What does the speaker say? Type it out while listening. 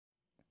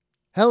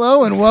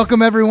Hello and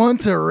welcome everyone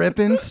to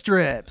Rippin'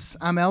 Strips.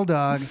 I'm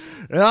L-Dog.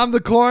 And I'm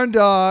the corn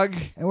dog.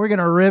 And we're going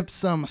to rip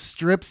some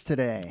strips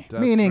today.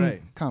 That's meaning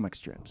right. comic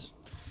strips.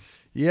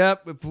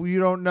 Yep. If you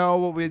don't know,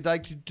 what we'd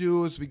like to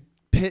do is we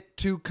pit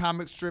two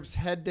comic strips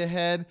head to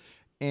head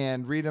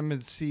and read them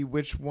and see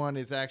which one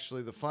is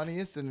actually the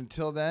funniest. And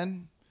until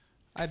then,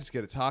 I just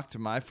get to talk to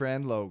my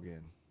friend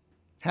Logan.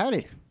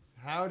 Howdy.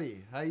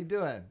 Howdy. How you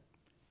doing?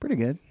 Pretty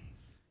good.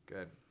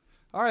 Good.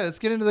 All right, let's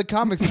get into the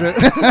comic strip.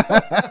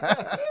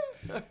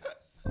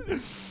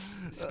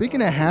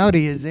 Speaking of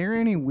howdy, is there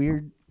any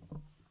weird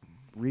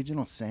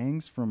regional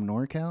sayings from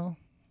NorCal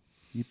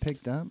you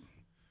picked up?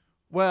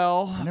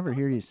 Well, I never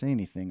hear you say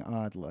anything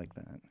odd like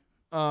that.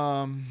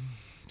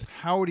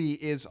 howdy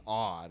is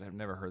odd. I've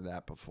never heard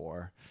that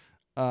before.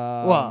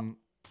 Well,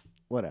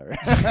 whatever.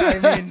 I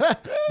mean,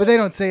 but they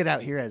don't say it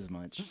out here as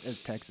much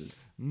as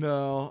Texas.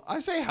 No, I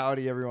say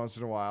howdy every once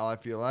in a while, I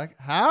feel like.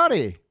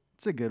 Howdy.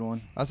 It's a good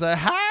one. I say,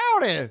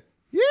 howdy.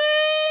 Yeah.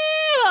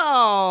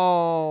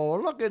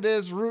 Look at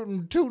this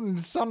rootin' tootin'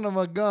 son of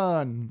a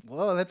gun.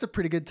 Whoa, that's a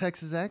pretty good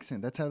Texas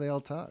accent. That's how they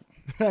all talk.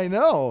 I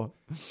know.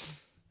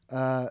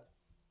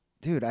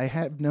 Dude, I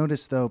have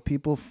noticed, though,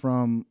 people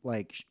from,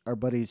 like, our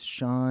buddies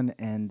Sean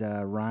and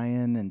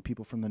Ryan and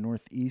people from the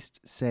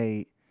Northeast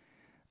say,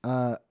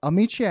 I'll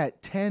meet you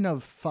at 10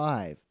 of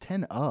 5.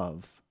 10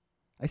 of?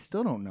 I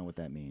still don't know what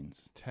that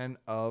means. 10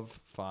 of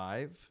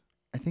 5?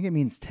 I think it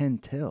means 10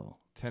 till.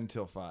 10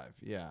 till 5,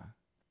 yeah.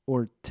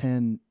 Or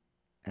 10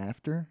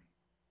 after?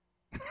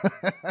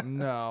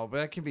 No, but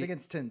that can I be think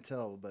it's 10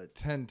 till, but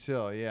 10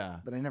 till, yeah.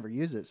 I never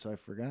use it, so I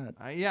forgot.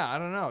 Yeah, I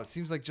don't know. It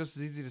seems like just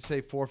as easy to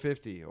say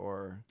 4:50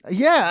 or...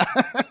 Yeah.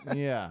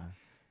 Yeah.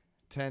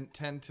 10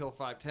 till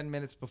 5. 10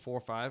 minutes before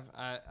 5.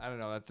 I don't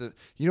know. That's it.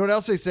 You know what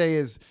else they say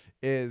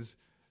is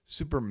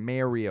Super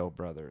Mario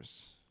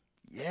Brothers.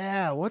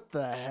 Yeah, what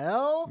the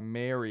hell?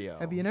 Mario.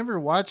 Have you never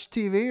watched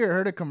TV or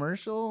heard a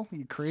commercial?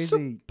 You crazy.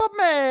 Super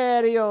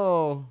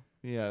Mario.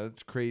 Yeah,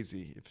 that's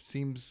crazy. If it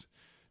seems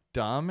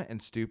dumb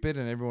and stupid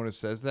and everyone who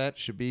says that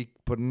should be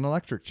put in an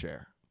electric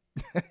chair.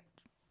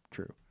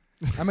 True.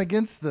 I'm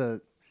against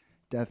the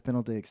death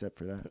penalty except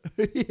for that.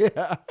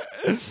 Yeah.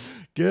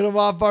 Get them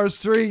off our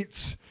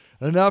streets.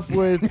 Enough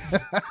with...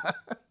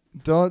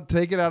 Don't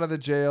take it out of the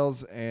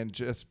jails and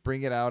just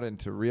bring it out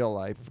into real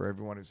life for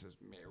everyone who says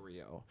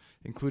Mario,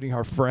 including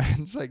our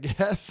friends, I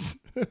guess.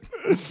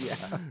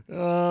 Yeah.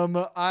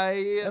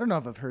 I don't know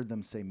if I've heard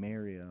them say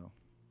Mario.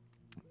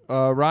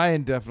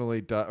 Ryan definitely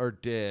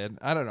did.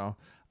 I don't know.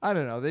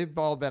 They've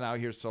all been out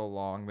here so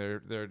long.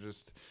 They're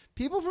just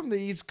people from the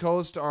East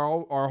Coast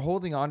are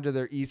holding on to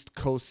their East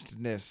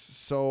Coastness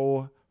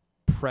so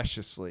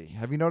preciously.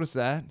 Have you noticed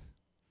that?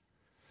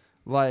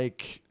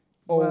 Like,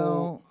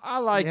 well, I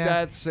like yeah.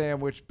 that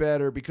sandwich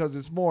better because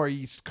it's more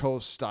East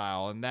Coast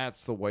style, and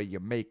that's the way you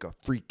make a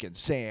freaking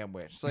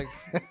sandwich. It's like,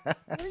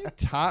 what are you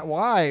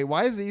why?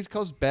 Why is the East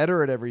Coast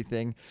better at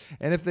everything?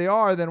 And if they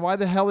are, then why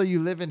the hell are you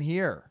living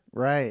here?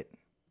 Right.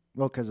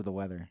 Well, because of the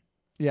weather.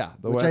 Yeah,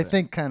 which weather. I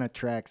think kind of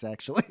tracks,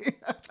 actually.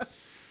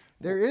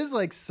 There is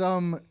like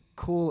some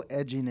cool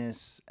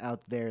edginess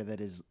out there that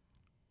is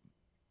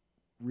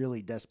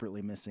really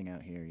desperately missing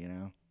out here, you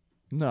know?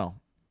 No.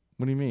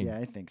 What do you mean? Yeah,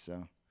 I think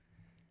so.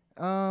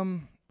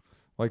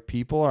 Like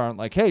people aren't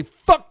like, hey,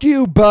 fuck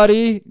you,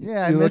 buddy.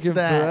 Yeah, I missed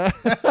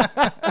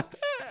that.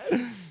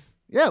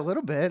 Yeah, a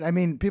little bit. I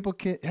mean, people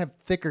can have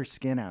thicker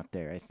skin out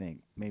there, I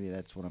think. Maybe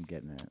that's what I'm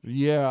getting at.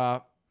 Yeah.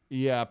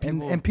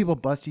 People... And people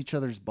bust each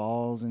other's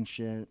balls and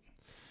shit.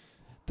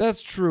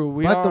 That's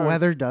true. But the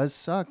weather does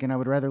suck, and I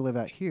would rather live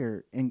out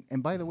here. And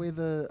by the way,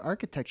 the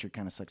architecture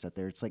kind of sucks out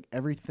there. It's like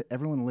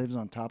everyone lives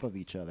on top of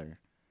each other.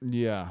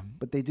 Yeah.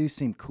 But they do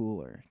seem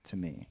cooler to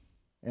me.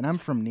 And I'm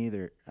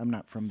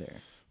not from there.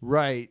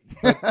 Right.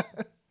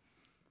 But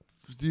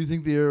do you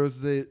think there was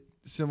the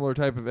similar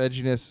type of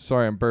edginess?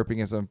 Sorry, I'm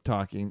burping as I'm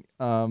talking.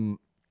 In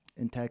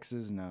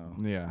Texas, no.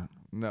 Yeah,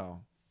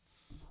 no.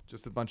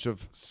 Just a bunch of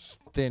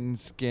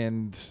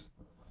thin-skinned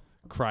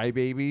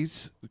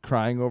crybabies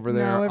crying over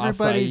their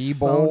acai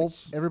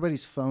bowls.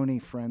 Everybody's phony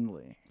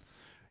friendly.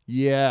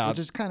 Yeah. Which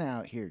is kind of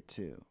out here,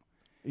 too.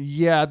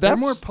 Yeah, they're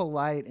more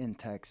polite in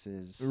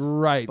Texas.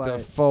 Right, the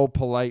faux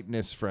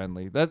politeness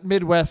friendly. That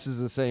Midwest is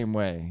the same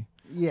way.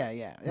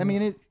 Yeah. I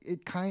mean,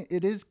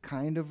 it is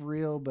kind of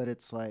real, but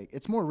it's like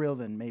it's more real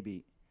than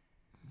maybe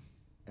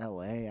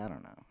L.A. I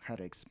don't know how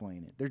to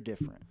explain it. They're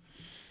different.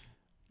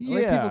 Yeah,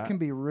 like people can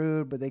be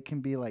rude, but they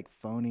can be like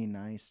phony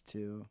nice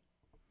too.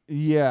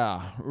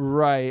 Yeah,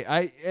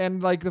 right.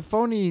 And like the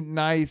phony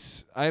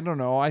nice. I don't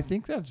know. I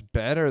think that's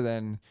better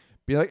than.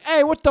 Be like,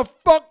 hey, what the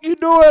fuck you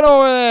doing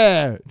over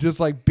there? Just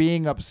like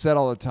being upset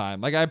all the time.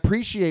 Like I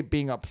appreciate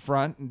being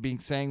upfront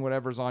and saying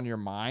whatever's on your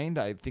mind.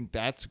 I think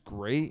that's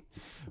great,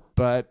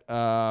 but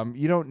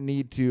you don't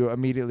need to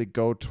immediately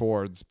go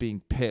towards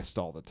being pissed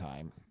all the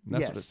time.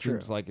 That's what it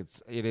seems like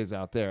it is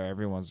out there.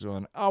 Everyone's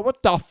doing, oh,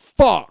 what the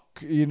fuck,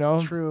 you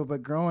know? True,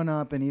 but growing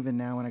up and even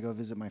now when I go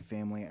visit my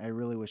family, I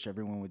really wish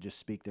everyone would just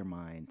speak their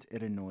mind.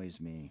 It annoys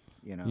me,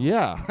 you know?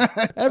 Yeah,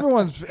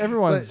 everyone's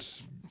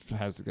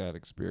has that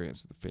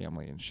experience with the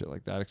family and shit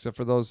like that, except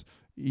for those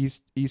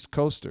East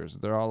Coasters.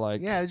 They're all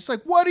like, Yeah, it's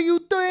like, what are you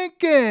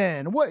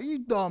thinking? What, you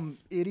dumb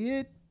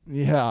idiot?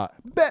 yeah.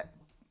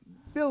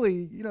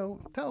 Billy,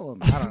 tell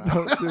him. I don't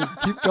know. No, dude,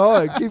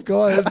 keep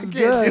going. This is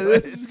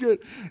good. This is good.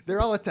 They're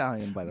all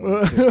Italian, by the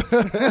way. Too.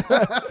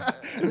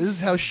 This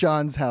is how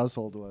Sean's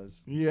household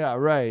was. Yeah,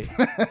 right.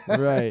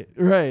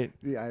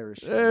 The Irish.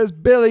 There's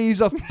Billy.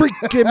 He's a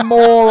freaking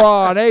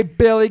moron. Hey,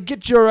 Billy,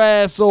 get your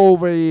ass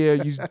over here,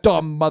 you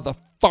dumb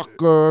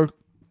motherfucker.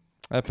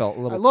 That felt a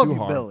little too hard. I love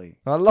you, Billy.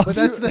 I love but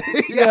you.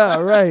 That's yeah,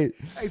 right.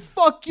 Hey,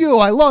 fuck you.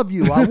 I love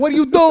you. What are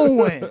you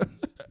doing?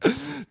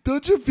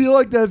 Don't you feel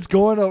like that's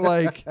going to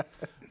like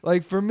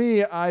for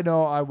me, I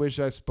know I wish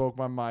I spoke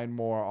my mind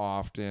more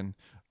often.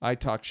 I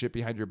talk shit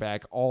behind your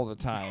back all the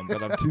time,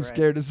 but I'm too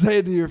scared to say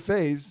it to your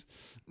face.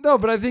 No,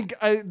 but I think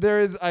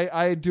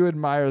I do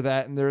admire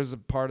that, and there is a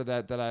part of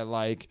that I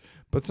like.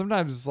 But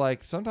sometimes it's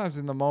like, sometimes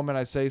in the moment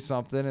I say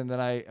something and then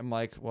I am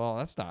like, well,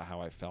 that's not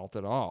how I felt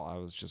at all. I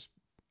was just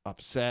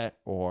upset,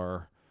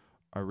 or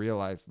I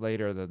realized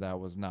later that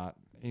was not,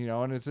 and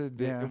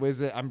it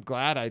was, I'm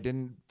glad I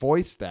didn't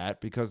voice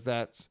that, because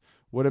that's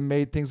would have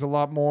made things a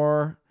lot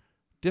more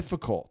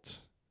difficult.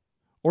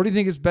 Or do you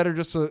think it's better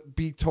just to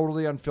be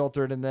totally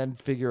unfiltered and then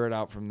figure it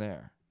out from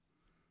there?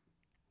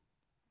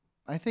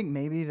 I think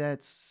maybe I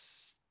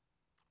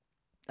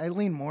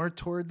lean more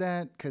toward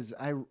that, because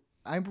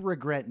I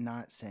regret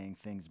not saying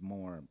things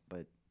more,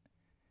 but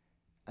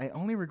I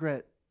only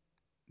regret,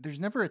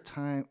 there's never a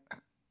time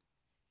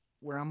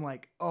where I'm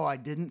like, oh, I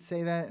didn't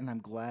say that, and I'm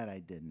glad I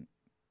didn't.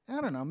 I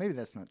don't know. Maybe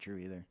that's not true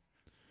either.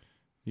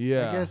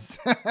 Yeah. I guess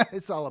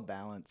it's all a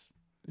balance.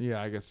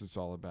 Yeah, I guess it's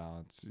all a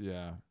balance.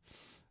 Yeah.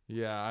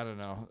 Yeah, I don't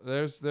know.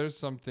 There's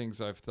some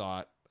things I've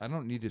thought, I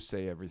don't need to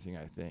say everything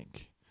I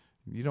think.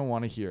 You don't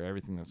want to hear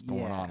everything that's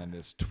going on in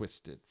this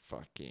twisted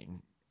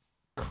fucking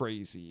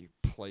crazy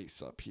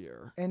place up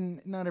here.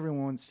 And not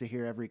everyone wants to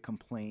hear every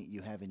complaint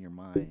you have in your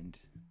mind.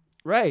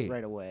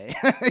 Right away.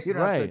 You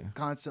don't have to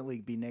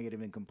constantly be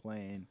negative and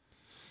complain.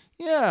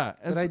 Yeah.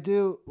 But I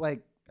do,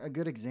 like, a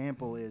good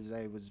example is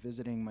I was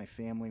visiting my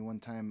family one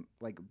time,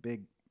 like a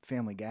big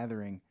family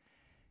gathering,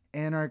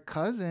 and our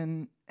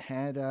cousin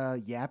had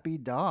a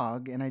yappy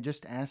dog, and I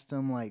just asked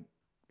him, like,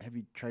 have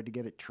you tried to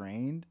get it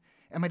trained?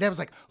 And my dad was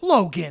like,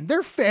 Logan,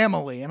 they're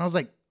family. And I was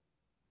like,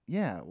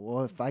 yeah,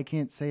 well, if I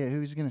can't say it,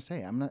 who's going to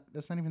say it?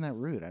 That's not even that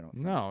rude, I don't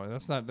think. No,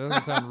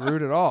 doesn't sound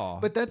rude at all.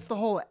 But that's the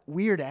whole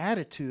weird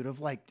attitude of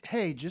like,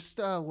 hey, just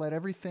let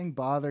everything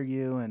bother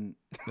you and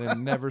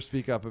then never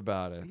speak up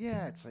about it.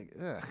 Yeah, it's like,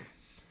 ugh.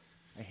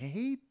 I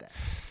hate that.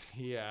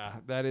 Yeah,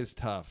 that is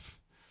tough.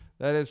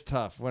 That is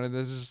tough. When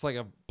there's just like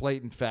a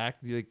blatant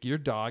fact, like, your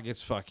dog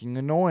is fucking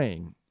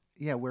annoying.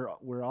 Yeah,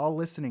 we're all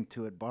listening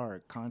to it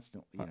bark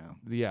constantly,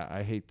 Yeah,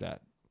 I hate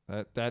that.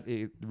 That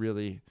it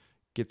really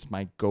gets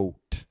my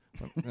goat.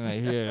 And I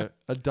hear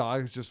a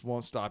dog just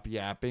won't stop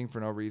yapping for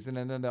no reason,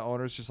 and then the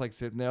owner's just like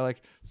sitting there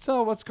like,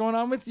 so what's going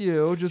on with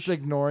you? Just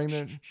ignoring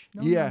them.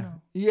 No.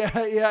 Yeah.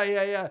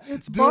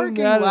 It's doing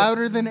barking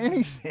louder than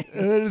anything.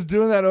 And they're just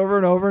doing that over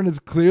and over, and it's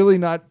clearly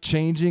not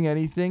changing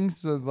anything.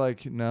 So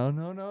like,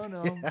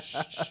 no.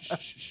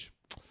 Shh.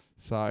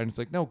 Sorry. And it's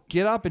like, no,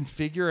 get up and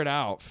figure it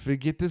out.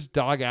 Get this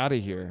dog out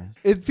of here.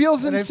 It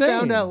feels insane. I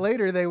found out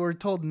later they were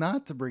told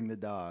not to bring the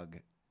dog.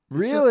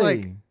 Really?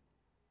 Like,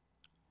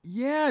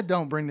 yeah,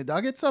 don't bring the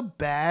dog. It's a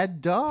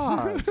bad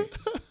dog.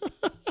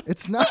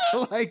 It's not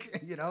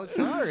like,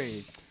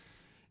 sorry.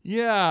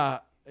 Yeah.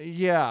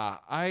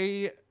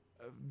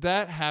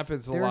 That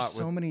happens a lot with There's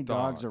so many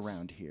dogs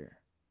around here,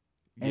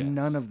 and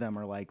none of them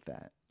are like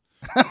that.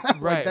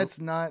 Right. Like, that's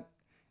not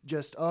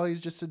just, oh, he's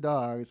just a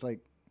dog. It's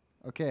like,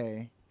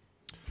 okay.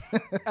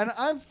 And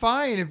I'm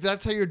fine if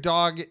that's how your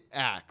dog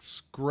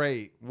acts.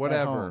 Great.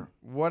 Whatever.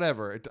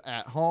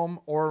 At home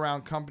or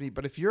around company.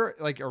 But if you're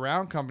like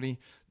around company,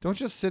 don't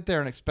just sit there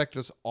and expect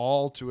us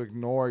all to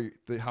ignore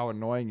how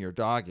annoying your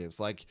dog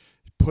is. Like,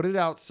 put it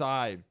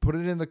outside, put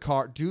it in the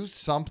car, do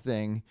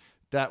something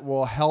that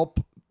will help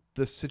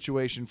the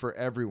situation for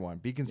everyone.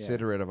 Be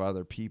considerate of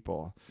other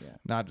people. Yeah.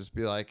 Not just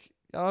be like,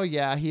 oh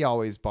yeah, he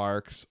always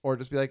barks. Or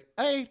just be like,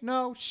 hey,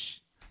 no, shh.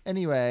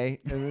 Anyway,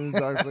 and then the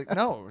dog's like,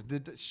 no,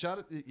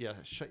 shut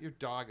your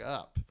dog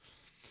up.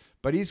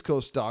 But East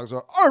Coast dogs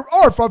are,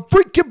 arf, I'm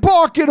freaking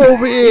barking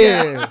over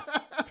here.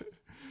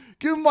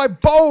 Give him my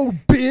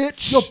bone,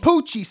 bitch. Yo,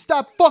 Poochie,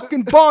 stop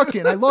fucking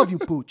barking. I love you,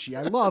 Poochie.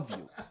 I love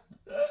you.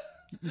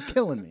 You're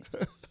killing me.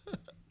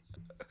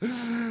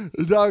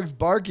 The dog's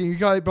barking. You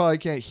probably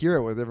can't hear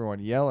it with everyone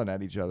yelling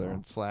at each other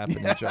and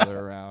slapping each other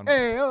around.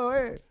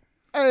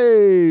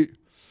 Hey.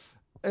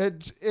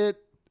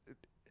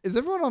 Is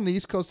everyone on the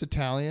East Coast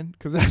Italian?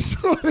 Because that's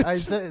what I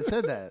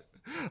said that.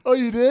 Oh,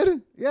 you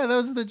did? Yeah, that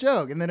was the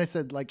joke. And then I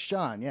said, like,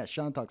 Sean. Yeah,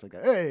 Sean talks like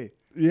that. Hey.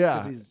 Yeah.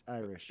 Because he's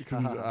Irish.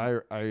 Because he's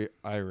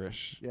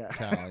Irish. Yeah.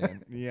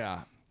 Italian.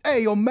 Yeah.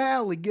 Hey,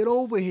 O'Malley, get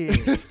over here.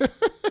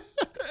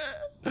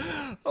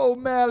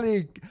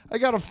 O'Malley, I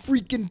got to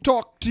freaking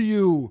talk to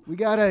you. We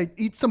got to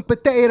eat some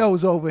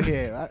potatoes over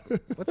here.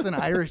 What's an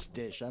Irish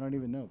dish? I don't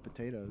even know.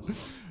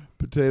 Potatoes.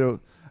 Potato.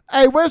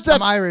 Hey, where's that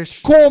I'm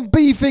Irish. corned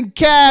beef and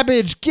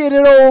cabbage? Get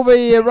it over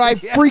here right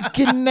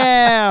freaking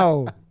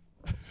now.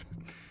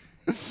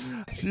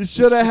 She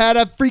should have had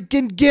a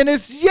freaking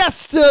Guinness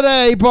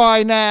yesterday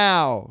by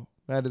now.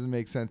 That doesn't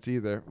make sense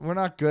either. We're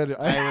not good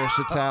at Irish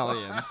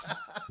Italians.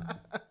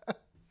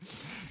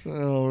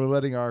 Oh,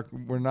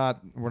 we're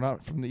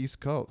not from the East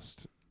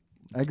Coast.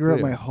 I grew up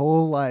clear. my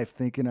whole life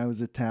thinking I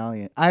was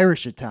Italian,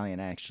 Irish Italian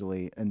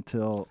actually,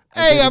 until I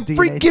Hey, did a I'm DNA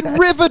freaking test.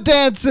 river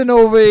dancing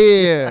over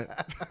here.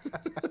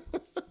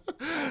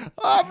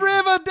 I'm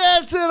river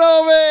dancing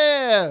over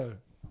here.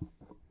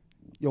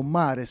 Yo,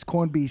 ma, this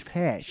corned beef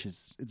hash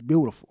it's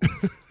beautiful.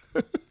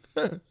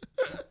 The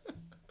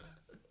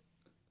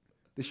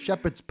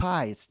shepherd's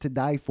pie, it's to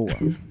die for.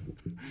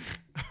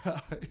 I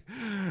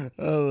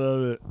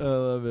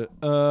love it.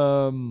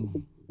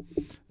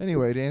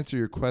 Anyway, to answer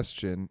your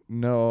question,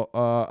 no.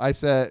 I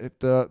said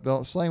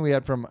the slang we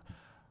had from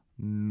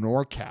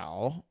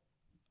NorCal,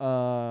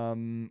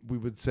 we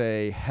would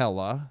say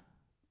hella.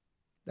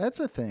 That's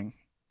a thing.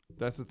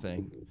 That's the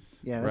thing.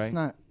 Yeah, that's right?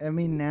 not. I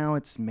mean, now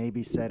it's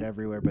maybe said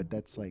everywhere, but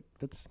that's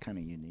kind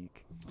of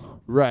unique.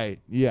 Right.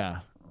 Yeah.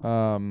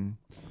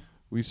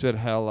 We said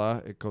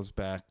hella. It goes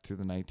back to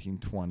the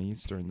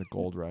 1920s during the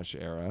gold rush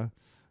era.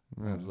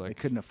 And it's They like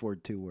couldn't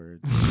afford 2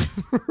 words.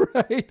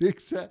 right.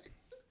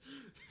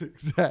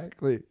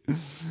 Exactly.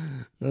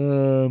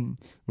 Well,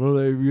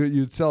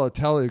 you'd sell a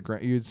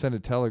telegram. You'd send a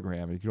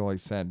telegram. You could only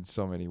send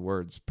so many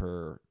words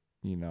per,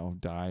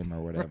 dime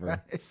or whatever.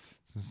 Right.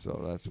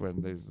 So that's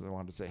when they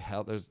wanted to say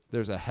hell.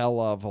 There's a hell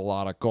of a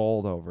lot of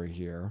gold over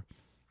here,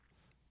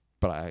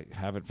 but I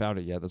haven't found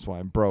it yet. That's why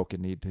I'm broke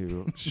and need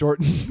to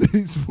shorten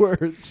these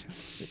words.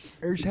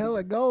 There's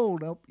hella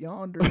gold up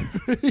yonder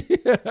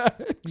Yeah.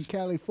 in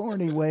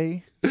California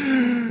way.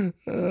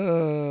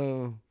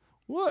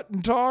 What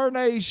in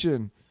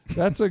tarnation?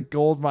 That's a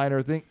gold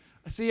miner thing.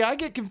 See, I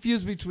get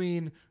confused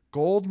between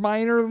gold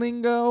miner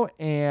lingo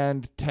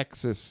and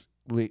Texas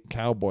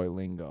cowboy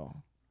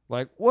lingo.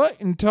 Like, what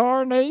in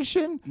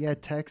tarnation? Yeah,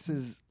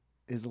 Texas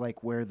is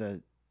like where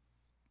the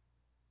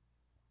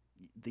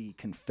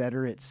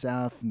Confederate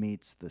South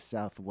meets the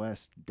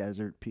Southwest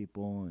desert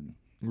people, and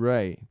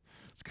Right.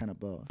 it's kind of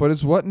both. But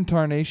is what in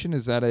tarnation?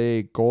 Is that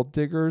a gold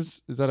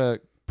diggers? Is that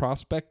a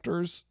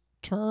prospector's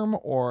term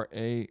or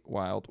a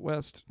Wild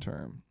West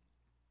term?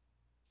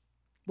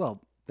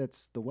 Well,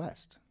 that's the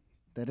West.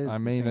 That is. I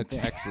the mean same a thing.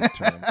 Texas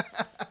term.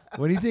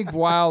 When you think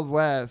Wild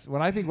West,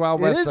 when I think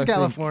Wild West, It is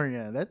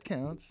California. That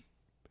counts.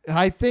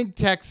 I think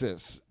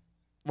Texas.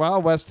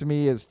 Wild West to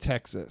me is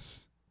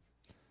Texas.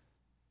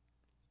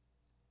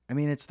 I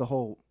mean, it's the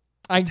whole.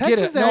 I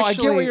Texas get it. No, I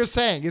get what actually- you're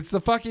saying. It's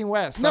the fucking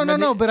West.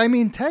 No. But I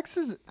mean,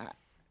 Texas.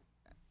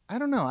 I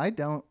don't know. I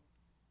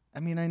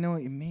mean, I know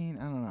what you mean.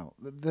 I don't know.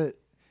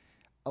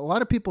 A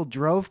lot of people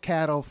drove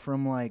cattle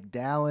from like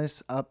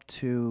Dallas up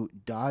to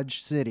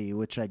Dodge City,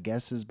 which I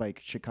guess is like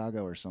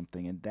Chicago or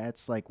something, and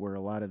that's like where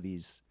a lot of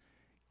these,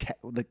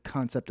 the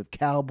concept of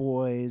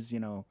cowboys,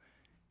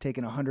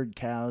 taking 100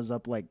 cows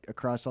up like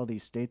across all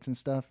these states and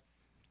stuff.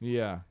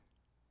 Yeah.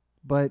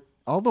 But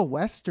all the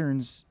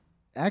westerns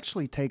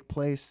actually take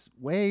place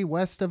way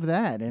west of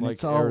that, and Like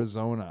it's all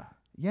Arizona.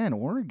 Yeah, in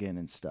Oregon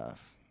and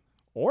stuff.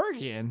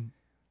 Oregon?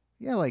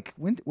 Yeah, like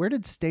where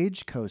did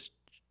Stagecoach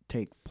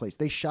take place?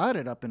 They shot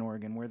it up in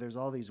Oregon, where there's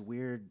all these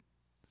weird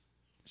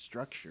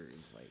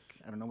structures, like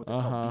I don't know what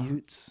they're called,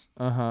 buttes.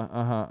 And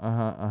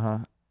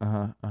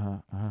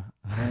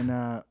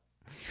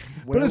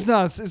But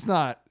it's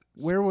not.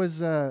 Where was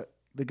the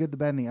Good, the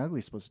Bad, and the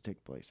Ugly supposed to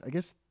take place? I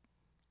guess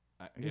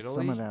Italy?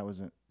 some of that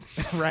wasn't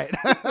right.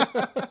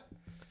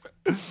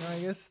 No, I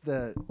guess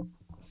the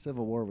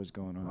Civil War was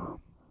going on.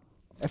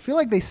 I feel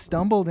like they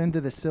stumbled into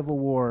the Civil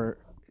War.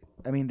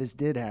 I mean, this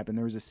did happen.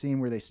 There was a scene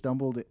where they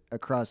stumbled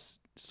across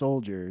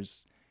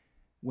soldiers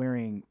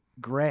wearing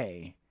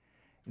gray,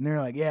 and they're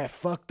like, "Yeah,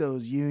 fuck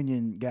those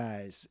Union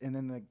guys." And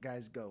then the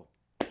guys go,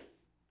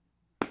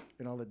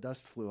 and all the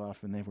dust flew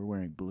off, and they were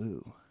wearing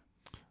blue.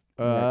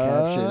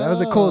 Captured. That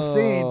was a cool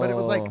scene, but it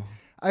was like,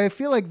 I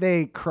feel like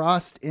they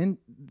crossed in.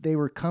 They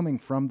were coming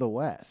from the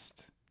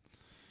West,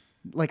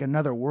 like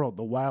another world,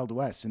 the Wild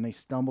West, and they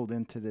stumbled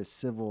into this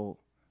Civil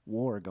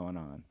War going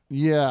on.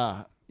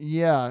 Yeah.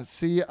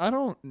 See, I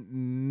don't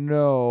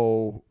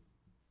know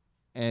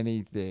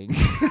anything.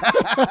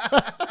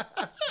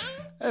 I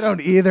don't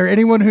either.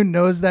 Anyone who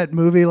knows that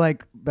movie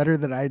like better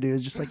than I do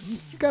is just like, you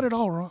got it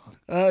all wrong.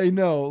 I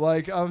know.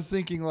 Like, I was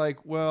thinking,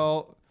 like,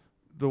 well,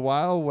 the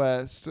Wild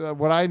West,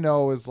 what I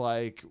know is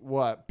like,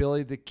 what,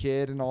 Billy the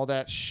Kid and all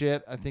that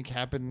shit, I think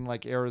happened in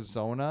like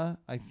Arizona,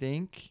 I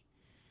think.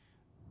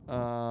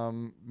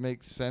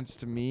 Makes sense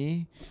to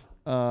me.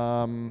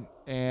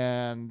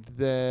 And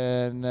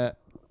then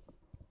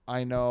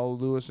I know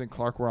Lewis and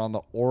Clark were on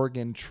the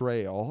Oregon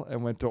Trail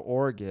and went to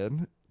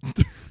Oregon.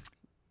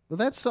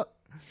 Well,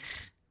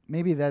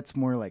 maybe that's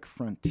more like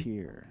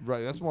frontier,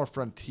 Right, that's more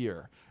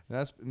frontier. And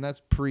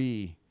that's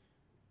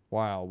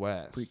pre-Wild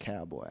West.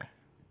 pre-cowboy.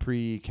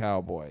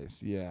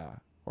 Pre-Cowboys, yeah.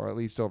 Or at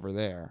least over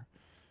there.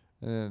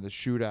 And then the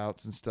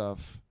shootouts and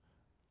stuff.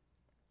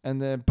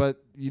 And then,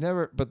 but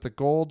the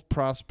gold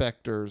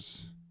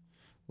prospectors,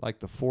 like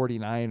the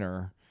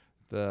 49er,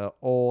 the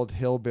old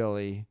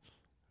hillbilly,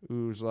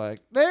 who's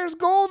like, there's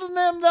gold in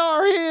them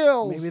dar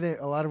hills. Maybe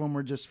a lot of them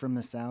were just from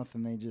the South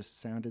and they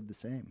just sounded the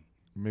same.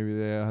 Maybe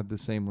they had the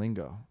same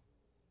lingo.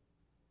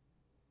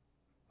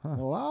 Huh.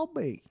 Well, I'll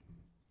be.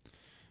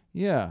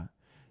 Yeah.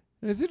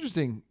 And it's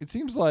interesting. It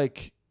seems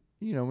like,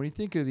 when you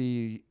think of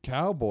the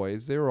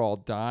cowboys, they were all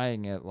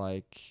dying at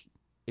like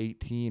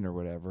 18 or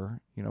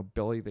whatever.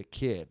 Billy the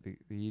Kid.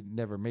 He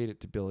never made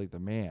it to Billy the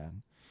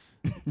Man.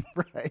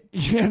 Right.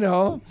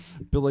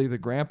 Billy the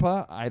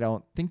Grandpa? I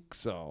don't think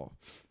so.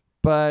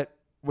 But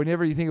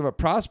whenever you think of a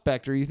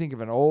prospector, you think of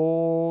an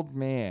old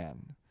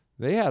man.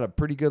 They had a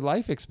pretty good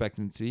life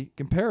expectancy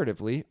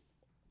comparatively.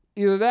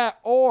 Either that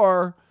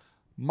or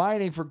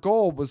mining for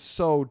gold was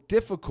so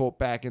difficult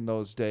back in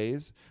those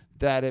days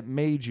that it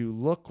made you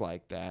look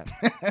like that.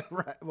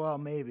 Right. Well,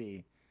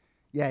 maybe.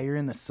 Yeah, you're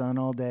in the sun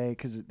all day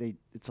because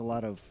it's a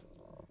lot of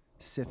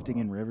sifting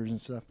in rivers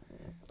and stuff.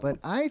 But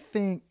I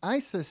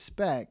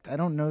suspect, I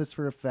don't know this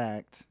for a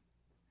fact,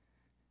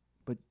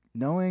 but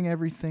knowing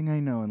everything I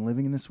know and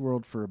living in this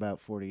world for about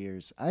 40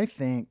 years, I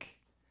think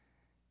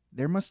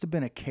there must have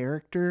been a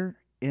character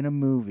in a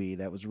movie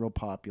that was real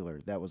popular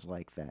that was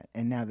like that.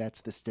 And now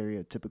that's the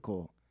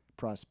stereotypical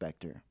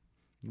prospector.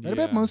 But I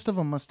bet most of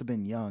them must have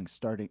been young,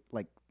 starting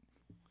like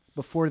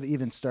before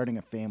even starting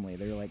a family.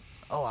 They're like,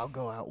 oh, I'll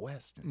go out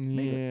west and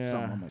make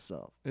something of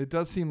myself. It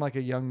does seem like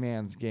a young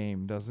man's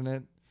game, doesn't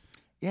it?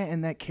 Yeah,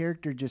 and that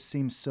character just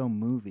seems so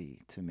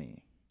movie to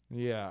me.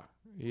 Yeah.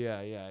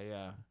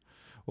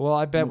 Well,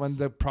 I bet when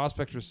the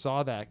prospectors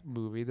saw that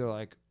movie, they're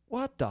like,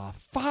 what the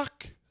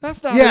fuck?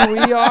 That's not who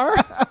we are.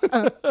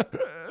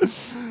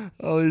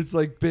 Oh, these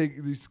like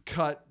big, these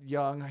cut,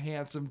 young,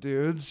 handsome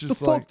dudes. Just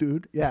the like, fuck,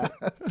 dude. Yeah.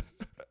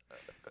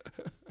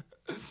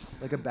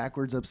 Like a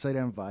backwards, upside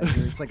down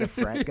visor. It's like a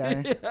frat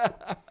guy.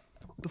 Yeah.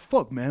 The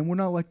fuck, man? We're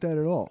not like that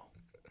at all.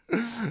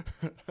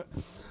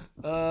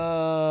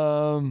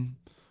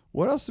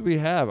 What else do we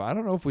have? I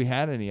don't know if we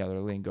had any other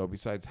lingo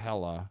besides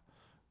hella.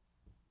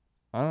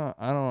 I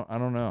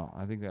don't know.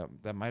 I think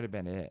that might have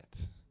been it.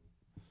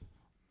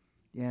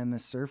 Yeah, and the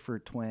surfer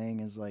twang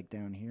is like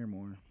down here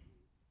more.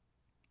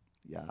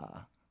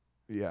 Yeah.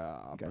 Yeah.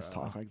 You guys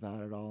talk like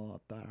that at all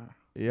up there?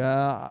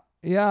 Yeah.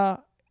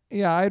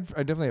 I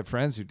definitely had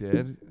friends who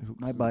did.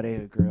 My buddy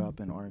who grew up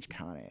in Orange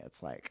County,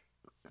 it's like,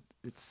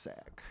 it's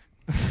sick.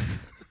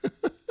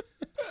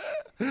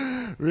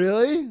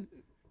 Really?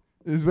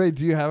 Wait,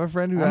 do you have a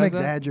friend who has I'm that?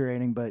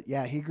 exaggerating, but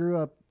yeah, he grew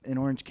up in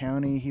Orange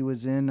County. He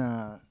was in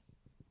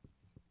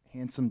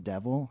Handsome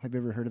Devil. Have you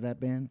ever heard of that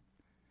band?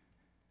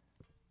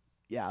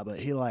 Yeah, but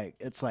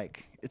it's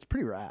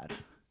pretty rad.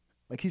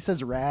 Like he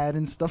says rad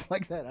and stuff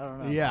like that. I don't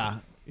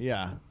know.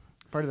 Yeah.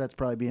 Part of that's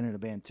probably being in a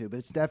band too, but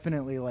it's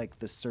definitely like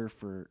the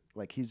surfer.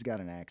 Like he's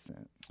got an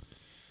accent.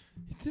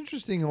 It's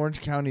interesting.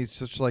 Orange County is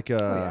such like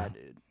a.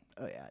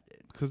 Oh yeah,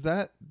 dude. Because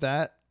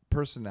that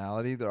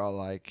personality, they're all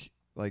like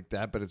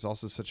that, but it's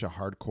also such a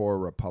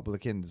hardcore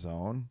Republican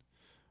zone.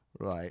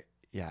 We're like,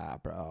 yeah,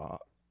 bro,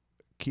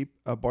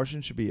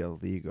 abortion should be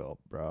illegal,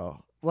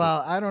 bro.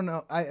 Well, I don't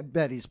know. I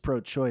bet he's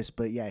pro-choice,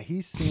 but yeah,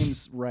 he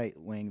seems right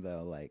wing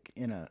though, like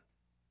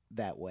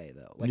that way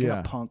though, like in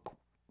a punk.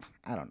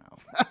 I don't know.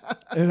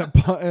 in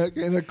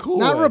a cool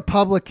not way.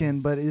 Republican,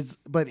 but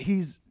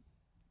he's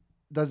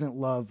doesn't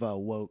love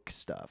woke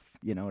stuff.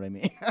 You know what I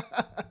mean?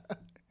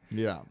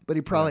 Yeah. But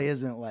he probably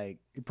isn't like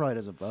he probably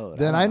doesn't vote.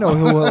 Then I know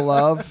who he'll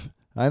love.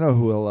 I know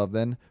who he'll love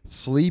then.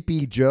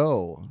 Sleepy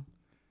Joe.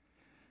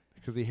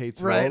 Because he hates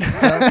woke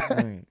stuff.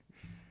 Right.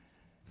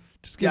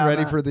 Just get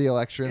ready for the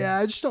election. Yeah,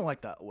 I just don't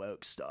like that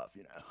woke stuff,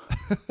 you know.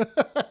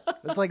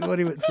 That's like what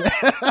he would say.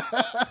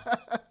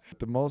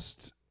 The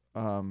most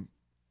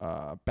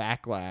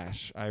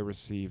backlash I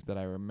received that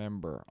I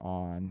remember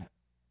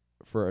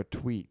for a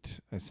tweet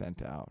I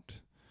sent out,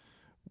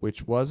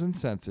 which was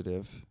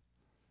insensitive,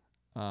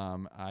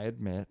 I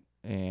admit,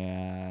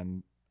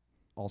 and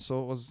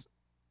also it was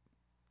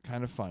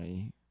kind of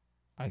funny,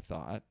 I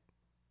thought.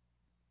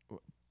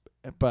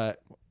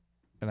 But,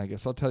 and I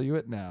guess I'll tell you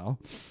it now.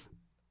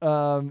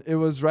 It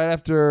was right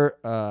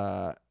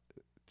after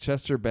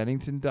Chester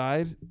Bennington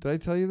died. Did I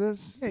tell you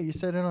this? Yeah, you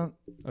said it on.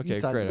 Okay,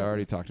 great. I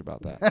already talked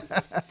about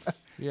that.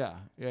 Yeah.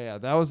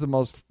 That was the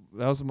most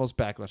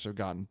backlash I've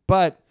gotten.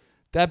 But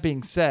that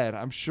being said,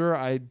 I'm sure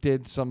I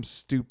did some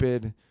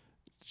stupid.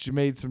 She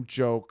made some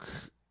joke,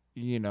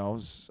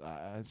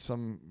 I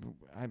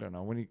don't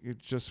know, when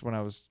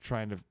I was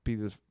trying to be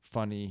the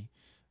funny,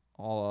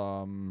 all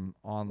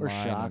online or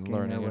shocking and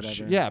learning or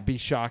whatever. be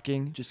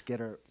shocking. Just get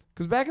her.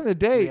 Because back in the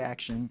day,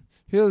 reaction.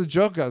 Here's a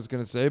joke I was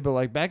gonna say, but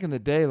like back in the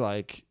day,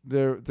 like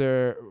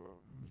they're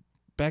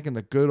back in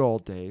the good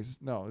old days.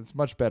 No, it's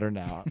much better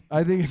now.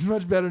 I think it's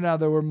much better now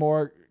that we're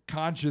more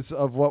conscious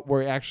of what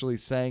we're actually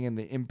saying and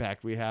the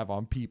impact we have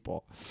on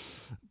people.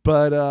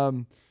 But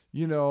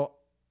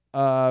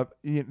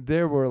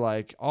there were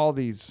like all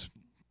these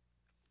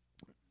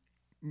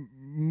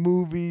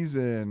movies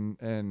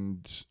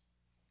and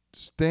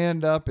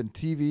stand up and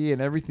TV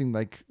and everything,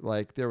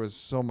 like there was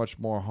so much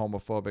more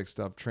homophobic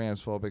stuff,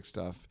 transphobic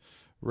stuff,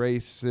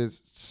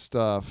 racist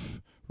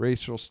stuff,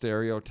 racial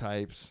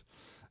stereotypes,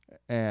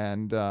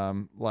 and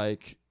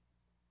like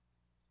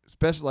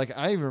especially like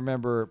I even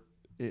remember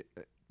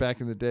back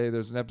in the day,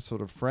 there's an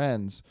episode of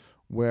Friends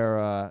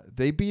where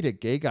they beat a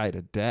gay guy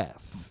to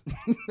death.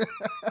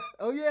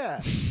 Oh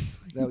yeah,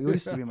 that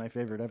used to be my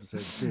favorite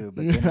episode too.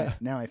 But then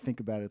now I think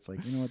about it, it's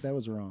like, you know what, that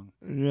was wrong.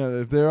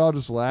 Yeah, they're all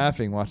just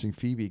laughing watching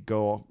Phoebe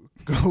go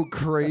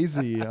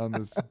crazy on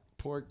this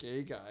poor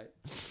gay guy.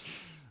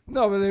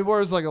 No, but they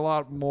were like a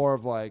lot more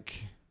of like,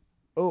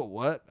 oh,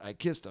 what? I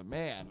kissed a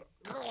man.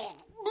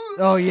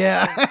 Oh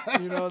yeah.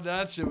 You know,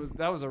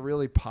 that was a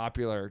really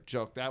popular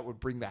joke. That would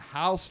bring the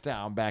house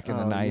down back in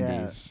the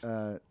 90s.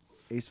 Yeah.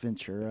 Ace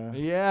Ventura.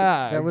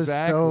 Yeah, that was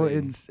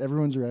exactly. so.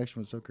 Everyone's reaction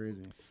was so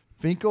crazy.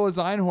 Finkel is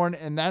Einhorn,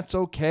 and that's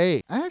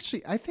okay. I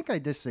think I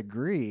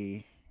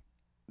disagree.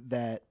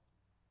 That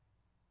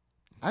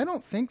I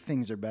don't think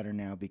things are better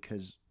now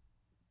because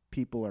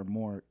people are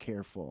more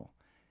careful.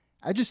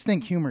 I just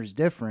think humor's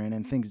different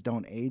and things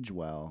don't age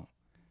well.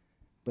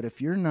 But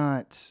if you're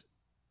not,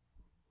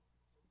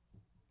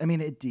 I mean,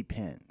 it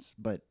depends.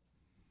 But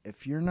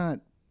if you're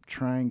not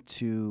trying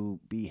to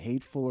be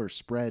hateful or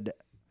spread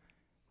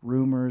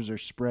rumors or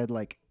spread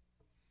like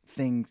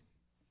things,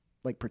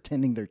 like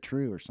pretending they're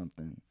true or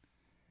something,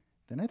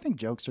 then I think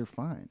jokes are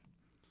fine.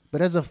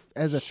 But as a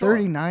Sure.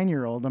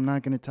 39-year-old, I'm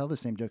not going to tell the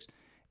same jokes.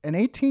 An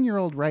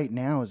 18-year-old right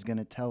now is going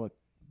to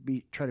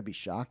try to be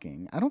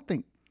shocking. I don't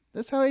think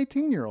that's how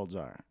 18-year-olds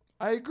are.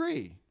 I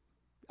agree.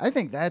 I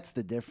think that's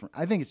the difference.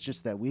 I think it's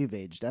just that we've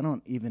aged. I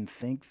don't even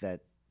think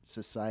that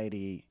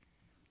society.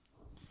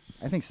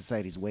 I think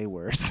society's way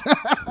worse,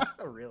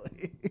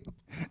 really,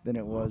 than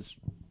it was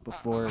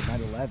before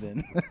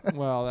 9/11.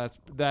 Well,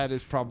 that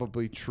is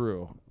probably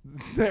true.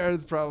 That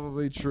is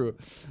probably true.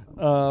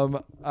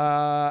 Yeah,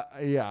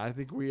 I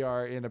think we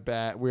are in a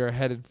bad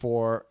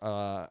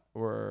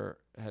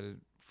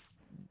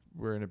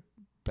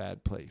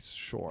place,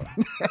 sure.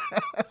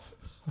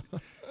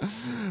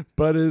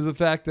 But it is the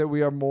fact that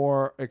we are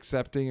more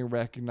accepting and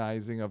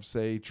recognizing of,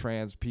 say,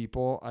 trans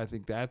people. I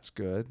think that's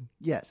good.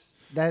 Yes,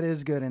 that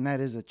is good, and that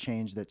is a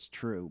change that's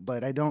true.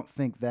 But I don't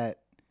think that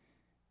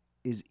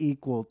is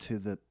equal to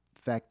the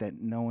fact that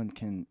no one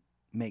can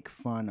make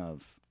fun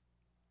of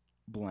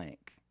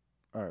blank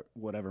or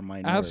whatever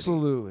minority.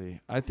 Absolutely.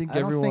 I think I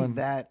don't everyone... think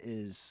that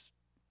is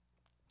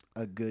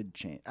a good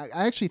change.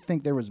 I actually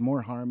think there was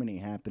more harmony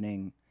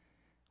happening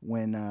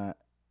when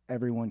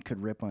everyone could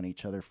rip on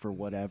each other for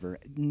whatever,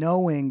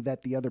 knowing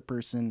that the other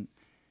person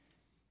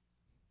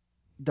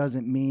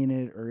doesn't mean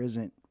it or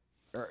isn't,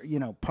 or, you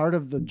know, part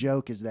of the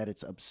joke is that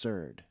it's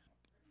absurd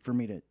for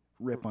me to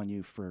rip on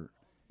you for,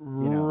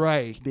 you know,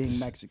 right, being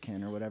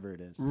Mexican or whatever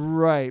it is.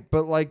 Right.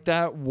 But like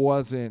that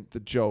wasn't the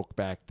joke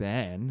back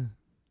then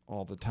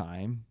all the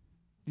time.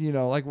 You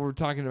know, like we were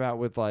talking about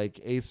with like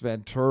Ace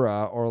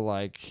Ventura or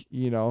like,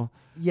 you know.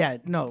 Yeah,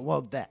 no,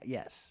 well,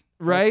 yes.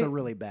 Right? That's a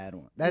really bad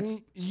one. That's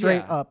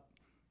straight up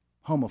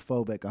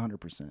homophobic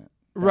 100%.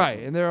 Right.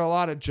 And there are a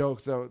lot of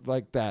jokes that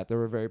like that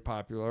were very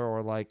popular,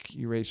 or like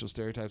racial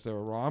stereotypes that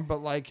were wrong.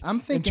 But like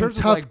I'm thinking in terms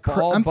tough of like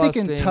ball I'm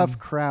busting, thinking tough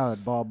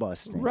crowd ball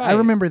busting. Right. I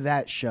remember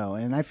that show,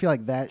 and I feel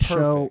like that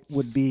show Perfect.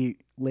 would be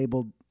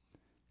labeled,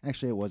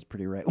 actually it was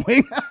pretty right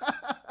wing.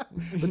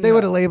 But they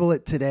would have labeled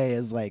it today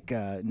as like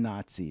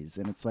Nazis,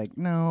 and it's like,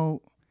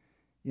 no,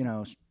 you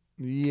know,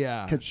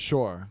 Yeah,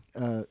 sure.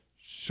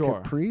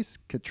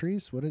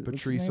 Catrice, what is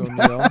Patrice what's his name?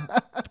 O'Neill.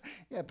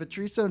 Yeah,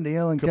 Patrice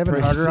O'Neill and Caprice-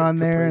 Kevin Hart are on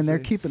there, and they're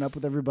Caprice. keeping up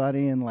with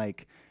everybody, and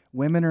like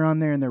women are on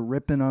there, and they're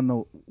ripping on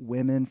the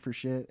women for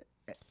shit,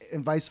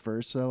 and vice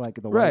versa.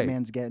 Like the Right. white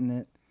man's getting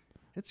it.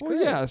 It's Well,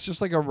 great. yeah, it's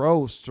just like a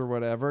roast or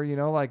whatever. You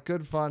know, like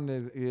good fun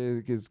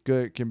is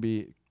good, can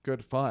be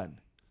good fun.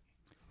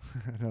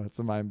 I know it's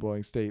a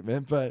mind-blowing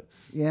statement, but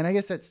Yeah, and I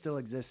guess that still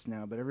exists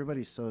now, but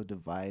everybody's so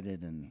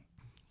divided, and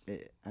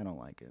I don't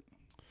like it.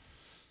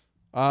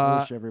 I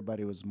wish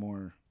everybody was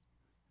more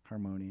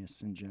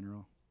harmonious in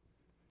general.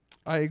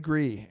 I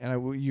agree.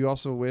 And you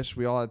also wish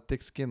we all had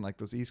thick skin like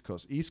those East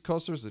Coast. East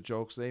Coasters, the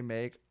jokes they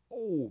make,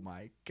 oh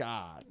my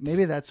God.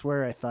 Maybe that's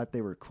where I thought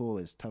they were cool,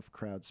 is Tough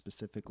Crowd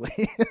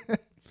specifically.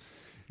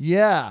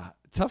 Yeah,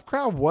 Tough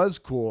Crowd was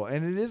cool,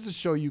 and it is a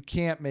show you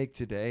can't make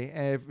today.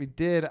 And if we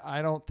did,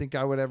 I don't think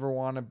I would ever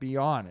want to be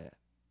on it.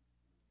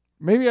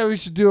 Maybe we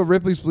should do a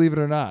Ripley's Believe It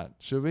or Not.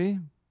 Should we?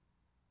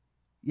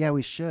 Yeah,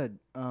 we should.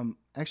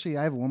 Actually,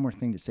 I have one more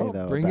thing to say,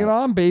 though. Bring it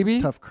about on,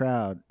 baby. Tough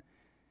Crowd.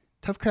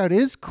 Tough Crowd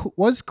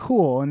was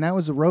cool, and that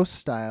was a roast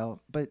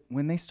style. But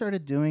when they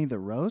started doing the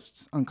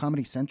roasts on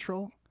Comedy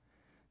Central,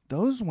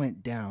 those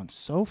went down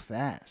so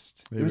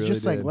fast. They It was really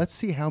just like, did. let's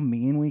see how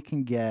mean we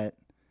can get.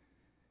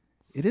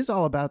 It is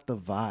all about the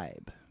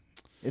vibe.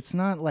 It's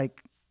not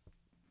like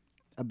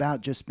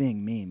about just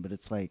being mean, but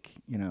it's like,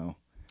 you know,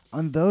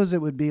 on those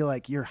it would be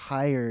like you're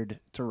hired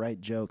to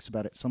write jokes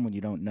about someone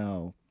you don't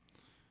know.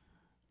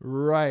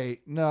 Right.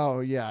 No,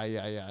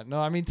 yeah.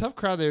 No, I mean, Tough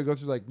Crowd, they would go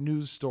through like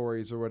news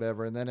stories or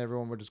whatever, and then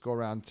everyone would just go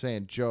around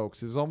saying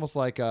jokes. It was almost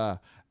like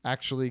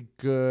actually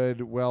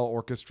good, well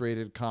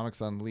orchestrated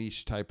Comics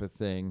Unleashed type of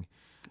thing.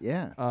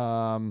 Yeah.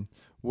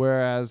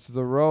 Whereas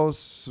the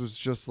roast was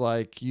just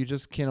like, you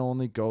just can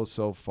only go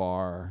so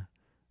far.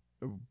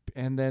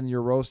 And then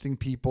you're roasting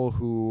people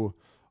who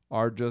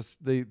are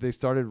just, the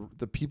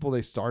people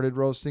they started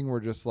roasting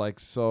were just like,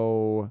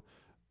 so,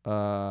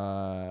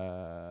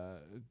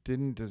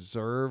 didn't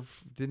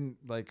deserve, didn't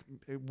like,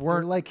 it They're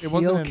weren't like it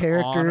wasn't heel an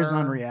characters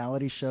on honor.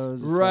 reality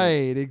shows. It's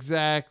Right,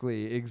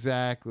 exactly.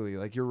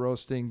 Like you're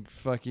roasting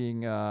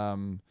fucking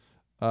the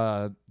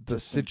Justin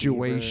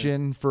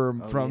situation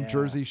from yeah.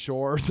 Jersey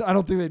Shores. I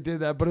don't think they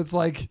did that, but it's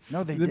like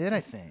No, they did,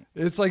 I think.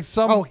 it's like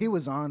some Oh, he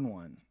was on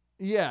one.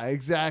 yeah,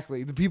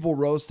 exactly. The people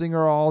roasting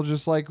are all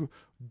just like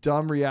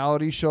dumb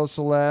reality show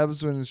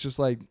celebs when it's just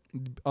like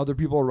other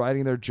people are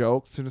writing their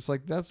jokes and it's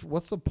like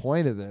what's the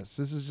point of this?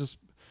 This is just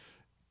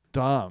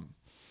dumb.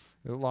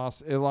 It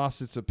lost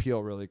its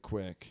appeal really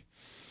quick.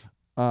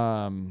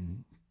 That's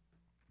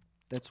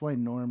why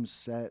Norm's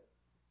set.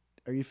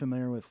 Are you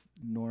familiar with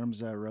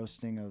Norm's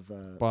roasting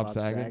of Bob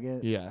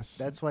Saget? Yes.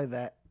 That's why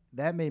that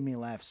made me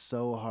laugh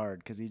so hard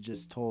because he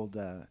just told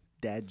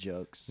dad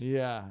jokes.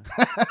 Yeah.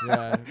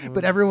 Yeah.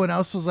 But everyone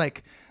else was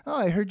like, "Oh,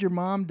 I heard your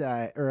mom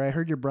died, or I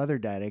heard your brother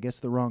died. I guess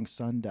the wrong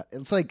son died."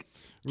 It's like,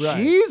 Right.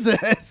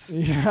 Jesus.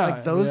 Yeah.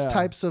 Like those yeah.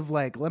 types of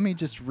like, let me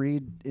just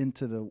read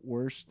into the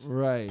worst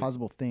Right.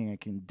 possible thing I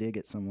can dig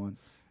at someone.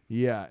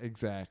 Yeah,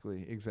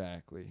 exactly.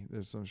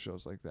 There's some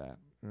shows like that.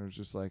 Where it's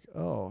just like,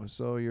 oh,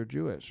 so you're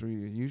Jewish.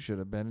 You should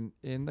have been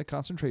in the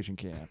concentration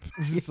camp.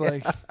 It's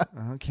like,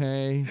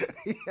 okay.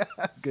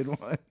 Yeah, good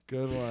one.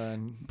 Good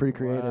one. Pretty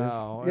creative.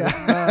 Wow.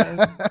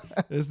 Yeah.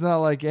 It's not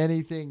like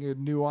anything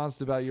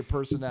nuanced about your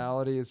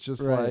personality. It's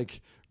just Right.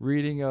 like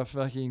reading a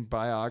fucking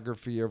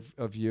biography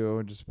of you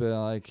and just being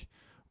like,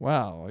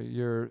 wow,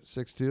 you're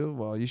 6'2"?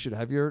 Well, you should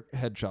have your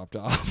head chopped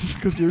off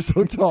because you're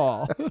so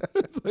tall.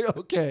 It's like,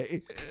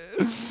 okay.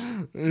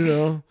 You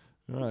know,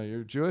 oh,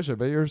 you're Jewish? I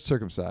bet you're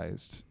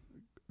circumcised.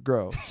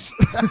 Gross.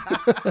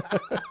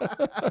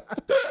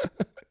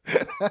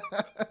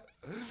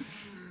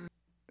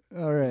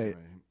 All right. Anyway.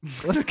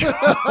 Let's go.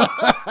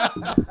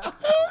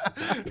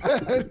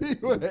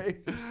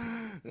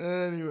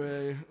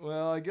 Anyway,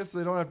 well, I guess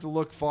they don't have to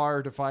look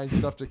far to find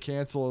stuff to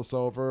cancel us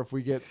over if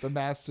we get The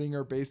Masked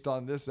Singer based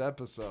on this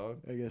episode.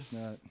 I guess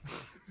not.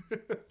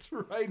 It's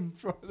right in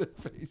front of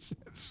their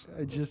faces.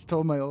 I just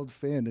told my old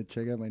fan to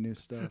check out my new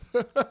stuff.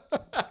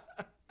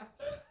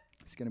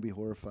 He's going to be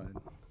horrified.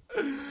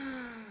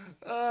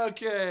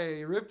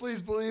 Okay,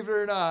 Ripley's Believe It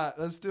or Not.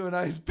 Let's do a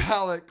nice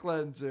palate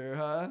cleanser,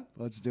 huh?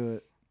 Let's do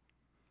it.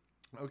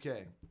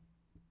 Okay.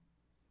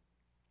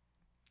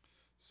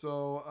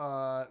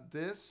 So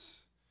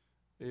this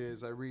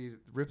is, I read,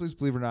 Ripley's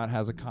Believe It or Not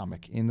has a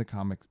comic in the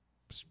comic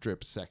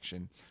strip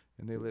section,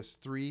 and they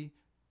list 3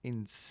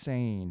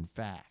 insane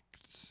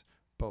facts.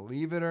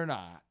 Believe it or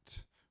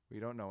not, we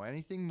don't know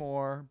anything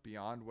more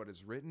beyond what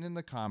is written in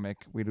the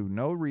comic. We do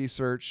no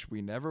research.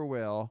 We never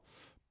will.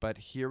 But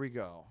here we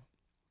go.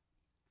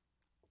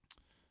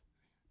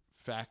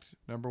 Fact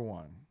number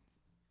 1.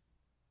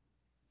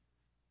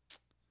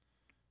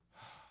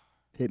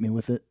 Hit me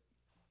with it.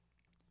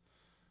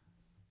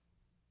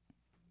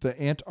 The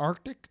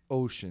Antarctic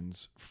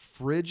Ocean's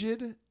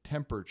frigid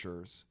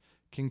temperatures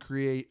can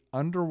create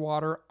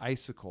underwater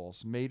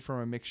icicles made from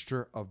a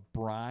mixture of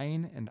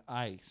brine and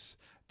ice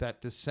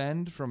that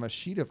descend from a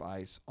sheet of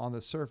ice on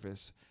the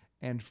surface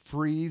and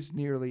freeze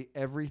nearly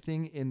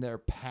everything in their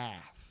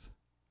path.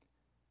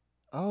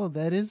 Oh,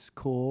 that is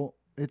cool.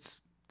 It's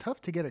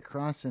tough to get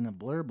across in a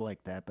blurb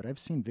like that, but I've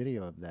seen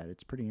video of that.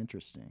 It's pretty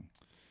interesting.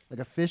 Like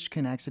a fish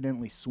can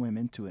accidentally swim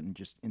into it and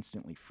just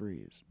instantly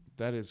freeze.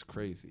 That is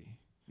crazy.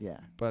 Yeah.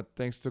 But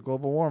thanks to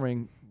global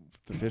warming,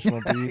 the fish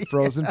won't be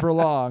frozen for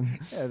long.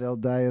 Yeah, they'll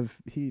die of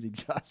heat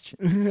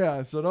exhaustion.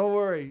 Yeah, so don't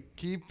worry.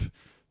 Keep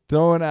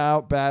throwing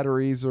out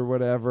batteries or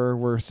whatever.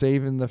 We're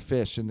saving the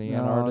fish in the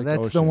Antarctic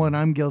that's Ocean. the one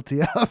I'm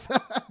guilty of.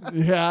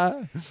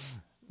 Yeah?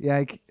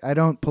 Yeah, I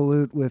don't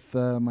pollute with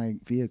my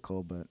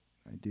vehicle, but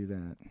I do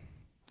that.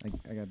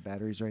 I got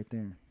batteries right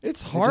there.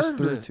 It's I hard. just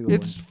threw it to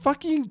It's him.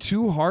 fucking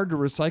too hard to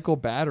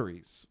recycle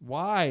batteries.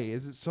 Why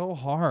is it so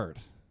hard?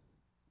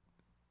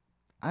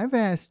 I've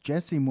asked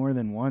Jesse more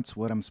than once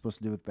what I'm supposed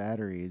to do with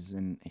batteries,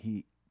 and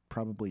he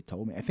probably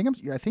told me. I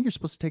think you're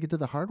supposed to take it to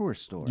the hardware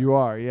store. You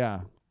are,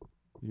 yeah.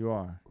 You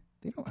are.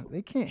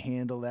 They can't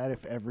handle that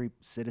if every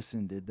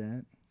citizen did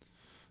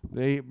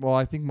that. Well,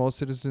 I think most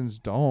citizens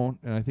don't,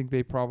 and I think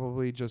they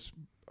probably just,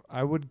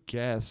 I would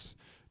guess,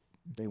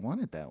 They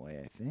want it that way,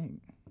 I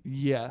think.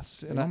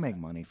 yes. They don't make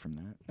money from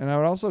that. And I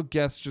would also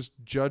guess, just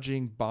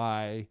judging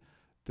by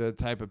the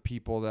type of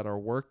people that are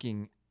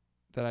working,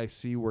 that I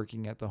see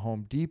working at the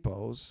Home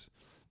Depots,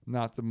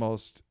 not the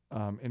most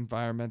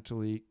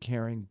environmentally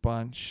caring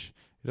bunch.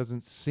 It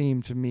doesn't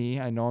seem to me,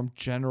 I know I'm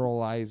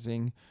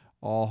generalizing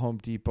all Home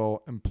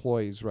Depot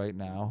employees right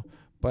now,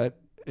 but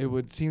it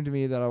would seem to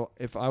me that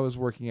if I was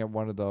working at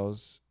one of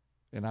those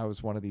and I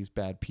was one of these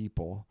bad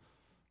people,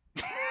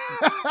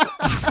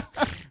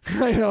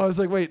 I know, I was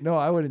like, wait, no,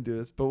 I wouldn't do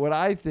this. But what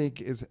I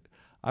think is,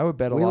 I would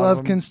bet a We lot love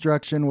of them.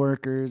 construction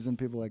workers and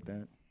people like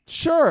that.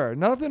 Sure,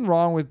 nothing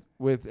wrong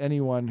with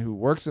anyone who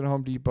works at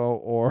Home Depot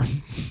or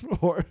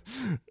or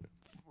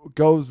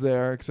goes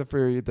there, except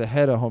for the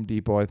head of Home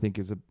Depot. I think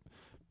is a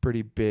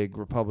pretty big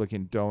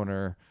Republican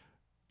donor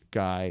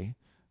guy.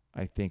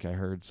 I think I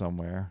heard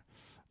somewhere.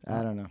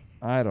 I don't know.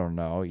 I don't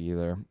know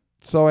either.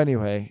 So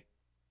anyway,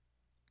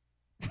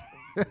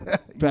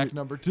 fact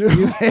number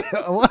 2.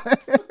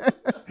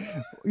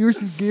 You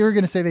were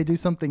going to say they do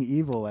something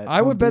evil at I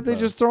Home would bet they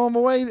Depot. just throw them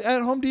away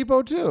at Home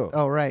Depot too.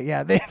 Oh, right.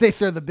 Yeah. They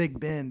throw the big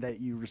bin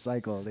that you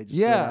recycle. They just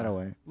throw that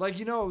away. Like,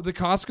 the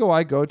Costco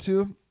I go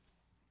to,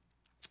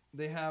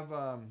 they have,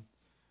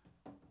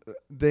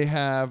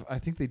 I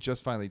think they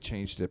just finally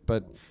changed it,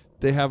 but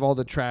they have all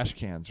the trash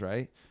cans,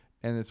 right?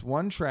 And it's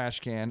one trash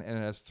can and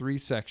it has 3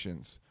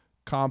 sections: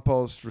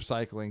 compost,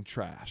 recycling,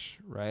 trash,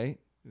 right?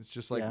 It's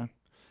just like,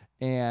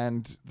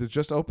 and there's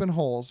just open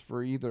holes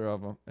for either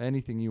of them,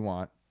 anything you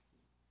want.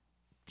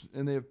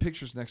 And they have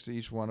pictures next to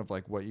each one of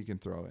like what you can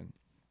throw in.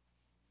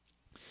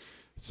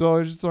 So I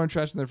was just throwing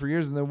trash in there for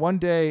years. And then one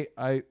day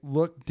I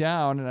looked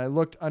down and I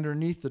looked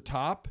underneath the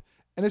top,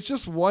 and it's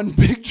just one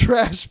big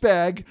trash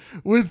bag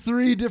with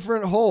 3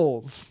 different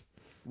holes.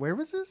 Where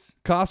was this?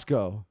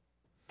 Costco.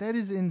 That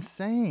is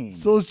insane.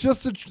 So it's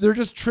just they're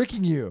just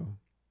tricking you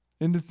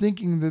into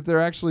thinking that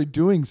they're actually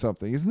doing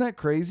something. Isn't that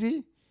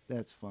crazy?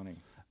 That's funny.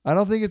 I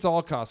don't think it's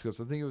all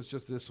Costco's. I think it was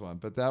just this one.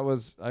 But that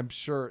was, I'm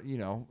sure,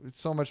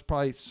 it's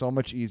probably so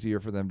much easier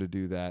for them to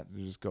do that.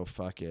 To just go,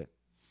 fuck it.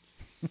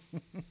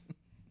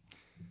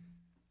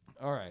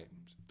 All right.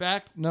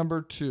 Fact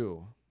number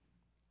 2.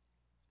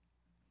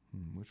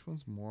 Which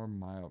one's more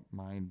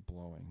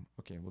mind-blowing?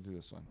 Okay, we'll do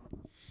this one.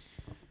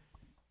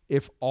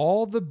 If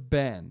all the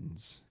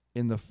bends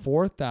in the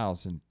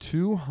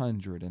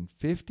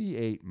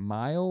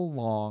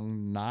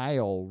 4,258-mile-long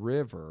Nile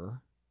River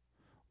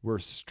were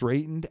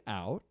straightened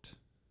out.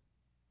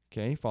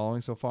 Okay,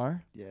 following so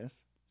far? Yes.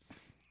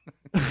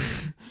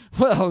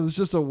 Well, it was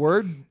just a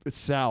word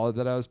salad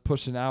that I was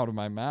pushing out of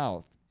my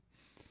mouth.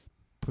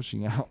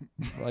 Pushing out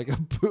like a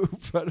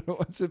poop. I don't know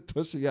what's it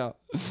pushing out.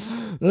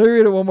 Let me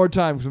read it one more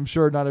time because I'm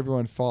sure not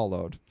everyone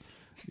followed.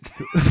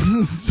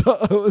 So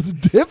it was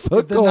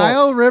difficult. If the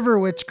Nile River,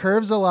 which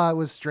curves a lot,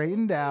 was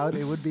straightened out,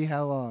 it would be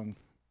how long?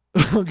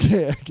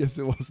 Okay, I guess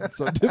it wasn't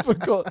so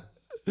difficult.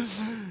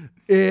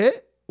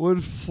 It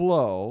would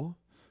flow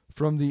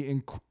from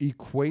the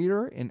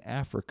equator in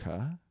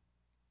Africa.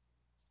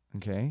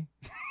 Okay.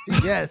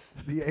 Yes,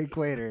 the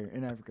equator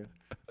in Africa.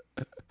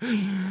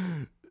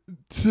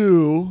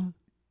 To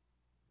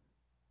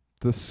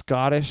the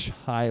Scottish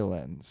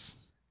Highlands.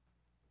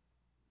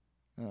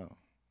 Oh.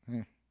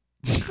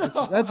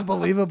 That's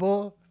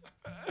believable.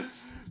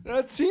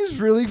 That seems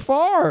really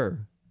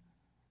far.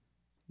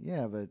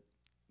 Yeah, but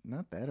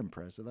not that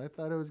impressive. I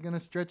thought it was going to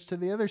stretch to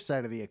the other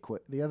side of the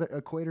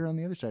equator on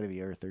the other side of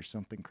the earth or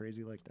something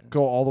crazy like that.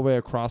 Go all the way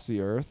across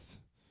the earth.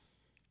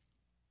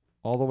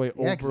 All the way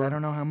over. Yeah, because I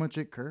don't know how much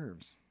it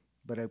curves,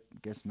 but I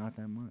guess not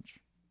that much.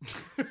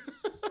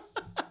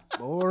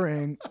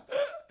 Boring.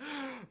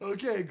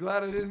 Okay,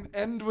 glad I didn't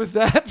end with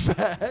that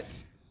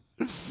fact.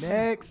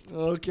 Next.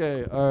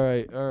 Okay, all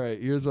right.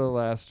 Here's our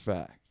last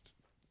fact,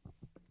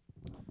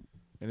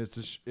 and it's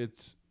a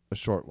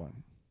short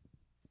one.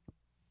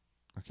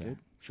 Okay, Good.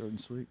 Short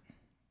and sweet.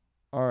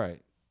 all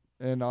right,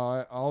 and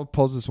I'll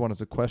pose this one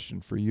as a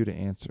question for you to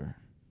answer.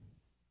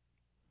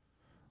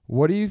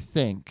 What do you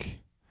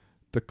think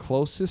the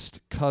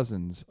closest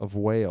cousins of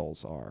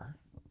whales are?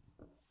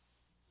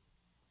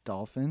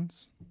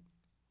 Dolphins.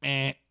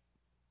 That's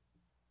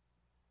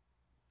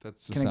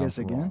the Can I sound guess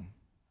for again? wrong.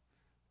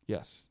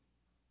 Yes.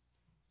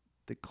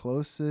 The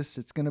closest,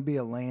 it's going to be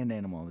a land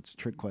animal. It's a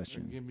trick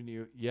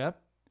question.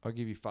 Yep. I'll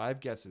give you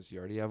 5 guesses. You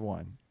already have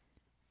one.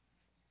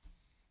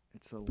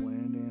 It's a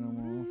land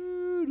animal.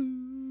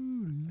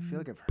 I feel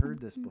like I've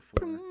heard this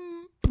before.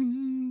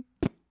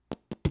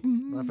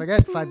 Well, if I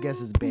got 5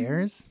 guesses,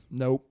 bears?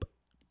 Nope.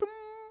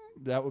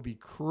 That would be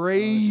It's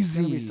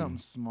crazy. going to be something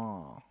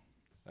small.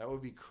 That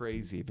would be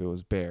crazy if it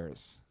was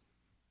bears.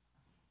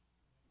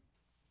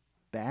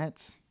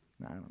 Bats?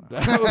 I don't know.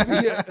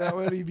 That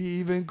would be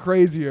even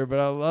crazier. But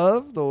I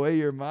love the way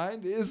your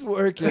mind is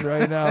working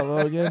right now,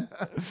 Logan.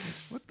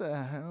 What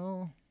the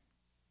hell?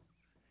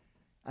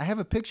 I have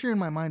a picture in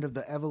my mind of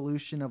the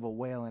evolution of a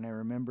whale, and I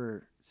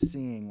remember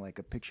seeing like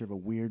a picture of a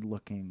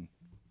weird-looking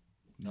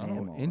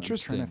mammal.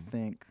 Interesting. I'm trying to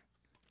think.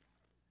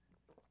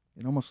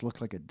 It almost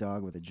looked like a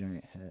dog with a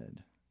giant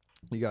head.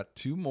 You got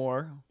 2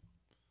 more.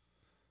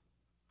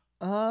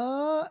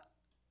 Okay.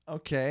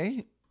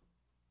 Okay.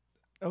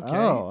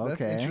 Oh,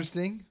 That's okay.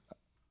 interesting.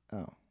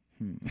 Oh.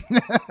 No,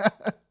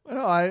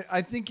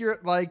 I think you're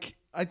like,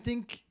 I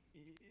think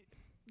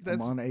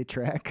I'm on a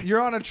track. you're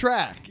on a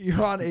track.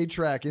 You're on a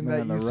track in I'm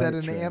that on the you said right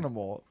an track.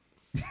 animal.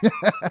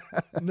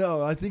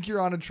 No, I think you're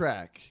on a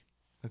track.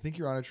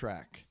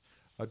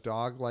 A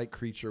dog-like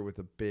creature with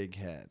a big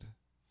head.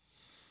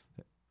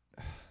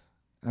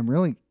 I'm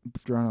really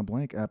drawing a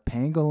blank.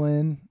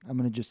 Pangolin. I'm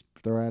going to just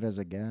throw out as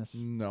a guess.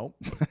 Nope.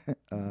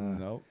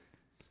 Nope.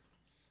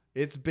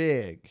 It's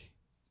big.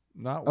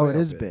 Not Oh, whale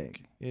it is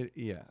big.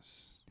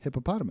 Yes.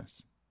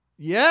 Hippopotamus.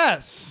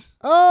 Yes.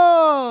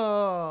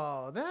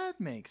 Oh, that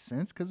makes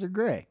sense because they're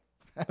gray.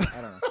 I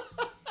don't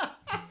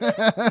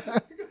know.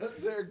 Because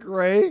they're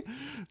gray.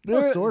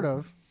 Well, sort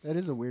of. That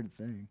is a weird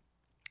thing.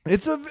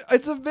 It's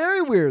a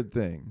very weird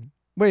thing.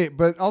 Wait,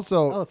 but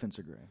also Elephants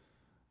are gray.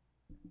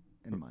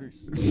 And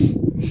mice.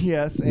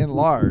 yes, and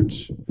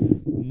large.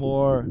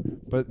 More,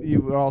 but you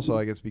would also,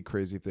 I guess, be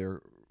crazy if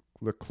they're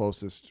the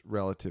closest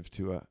relative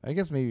to a. I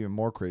guess maybe even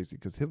more crazy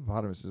because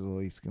hippopotamuses at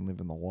least can live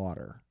in the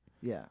water.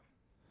 Yeah.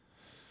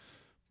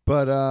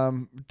 But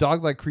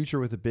dog-like creature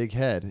with a big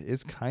head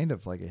is kind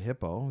of like a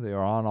hippo. They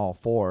are on all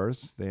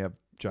fours. They have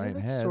giant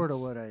that's heads. Sort of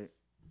what I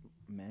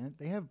meant.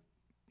 They have,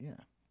 yeah.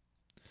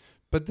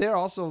 But they're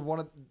also one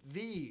of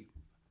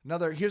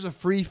another. Here's a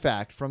free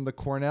fact from the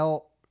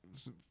Cornell.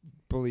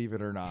 Believe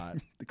it or not,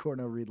 The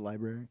Cornell Reed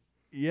Library.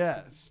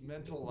 yes,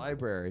 mental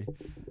library.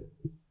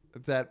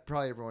 That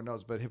probably everyone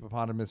knows, but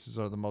hippopotamuses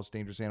are the most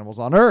dangerous animals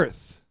on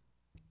Earth.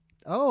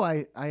 Oh,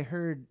 I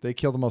heard They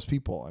kill the most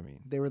people. I mean,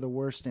 they were the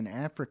worst in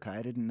Africa.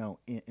 I didn't know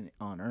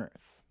on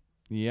Earth.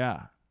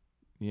 yeah,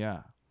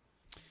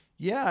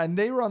 and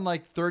they run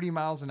like 30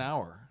 miles an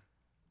hour.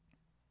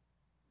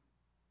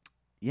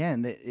 Yeah,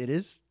 and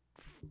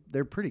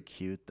they're pretty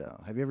cute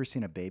though. Have you ever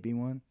seen a baby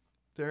one?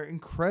 They're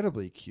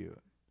incredibly cute.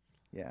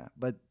 Yeah,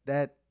 but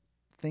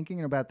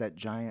thinking about that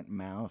giant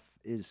mouth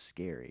is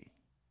scary.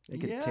 They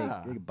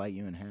could bite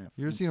you in half.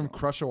 You ever seen them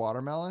crush a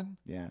watermelon?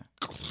 Yeah,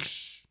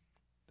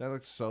 That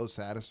looks so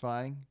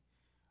satisfying.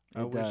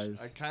 it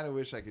does. I kind of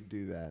wish I could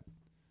do that.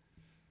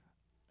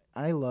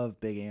 I love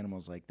big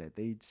animals like that.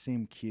 They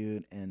seem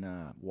cute, and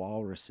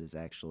walruses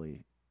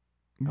actually.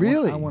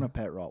 Really? I want a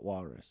pet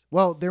walrus.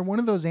 Well, they're one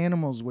of those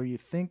animals where you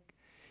think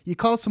you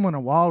call someone a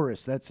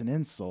walrus, that's an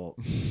insult.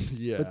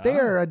 Yeah. But they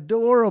are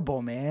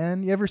adorable,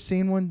 man. You ever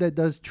seen one that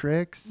does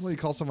tricks? Well, you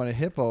call someone a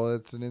hippo,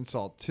 that's an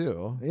insult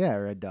too. Yeah,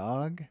 or a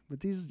dog.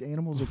 But these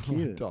animals are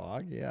cute.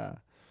 Dog, yeah.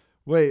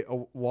 Wait,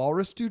 a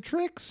walrus do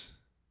tricks?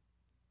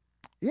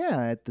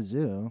 Yeah, at the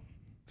zoo.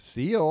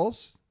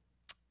 Seals?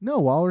 No,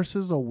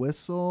 walruses will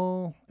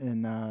whistle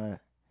and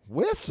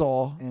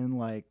Whistle? and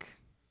like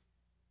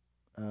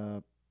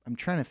I'm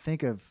trying to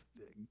think of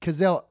because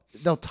they'll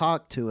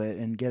talk to it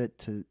and get it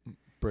to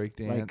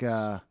Breakdance? like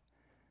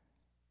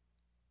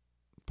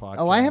podcast.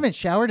 oh, I haven't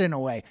showered in a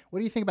way. What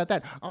do you think about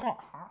that?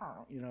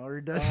 You know,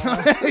 or does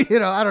you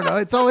know, I don't know.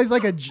 It's always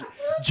like a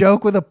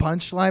joke with a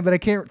punchline, but I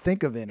can't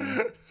think of any.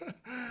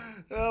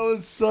 That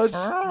was such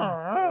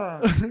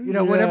you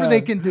know, whatever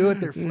they can do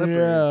with their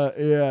flippers.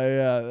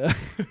 Yeah.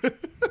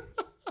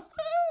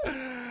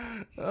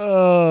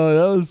 Oh,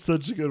 that was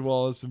such a good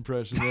Wallace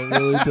impression. That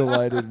really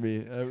delighted me.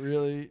 That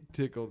really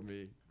tickled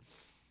me.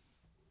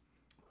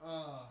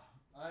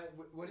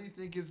 What do you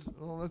think is?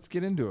 Well, let's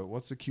get into it.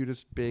 What's the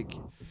cutest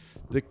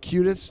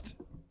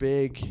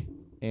big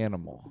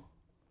animal?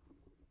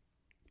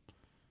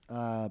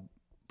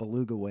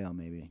 Beluga whale,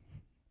 maybe.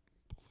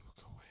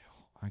 Beluga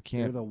whale. I They're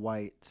can't. the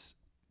white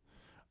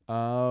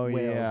Oh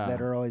whales yeah.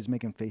 that are always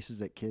making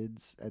faces at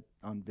kids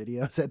on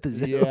videos at the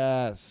zoo.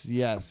 Yes.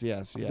 I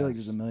feel like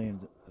there's a million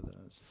of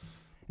those.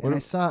 What And I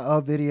if- saw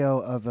a video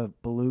of a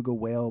beluga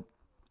whale.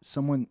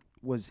 Someone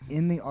was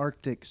in the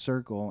Arctic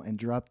Circle and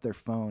dropped their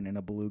phone, and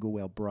a beluga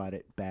whale brought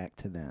it back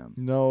to them.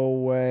 No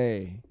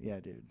way. Yeah,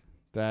 dude.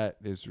 That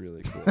is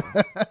really cool.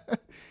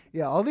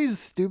 Yeah, all these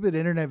stupid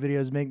internet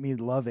videos make me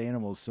love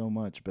animals so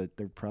much, but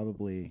they're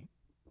probably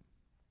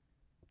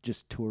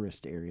just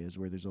tourist areas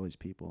where there's always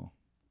people.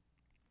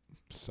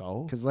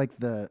 So? Because like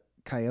the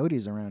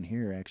coyotes around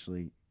here,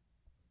 actually,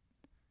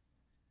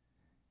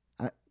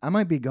 I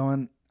might be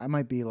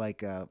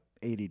like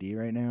ADD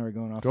right now or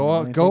going off. Go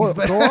on Go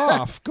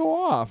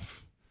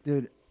off.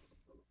 Dude.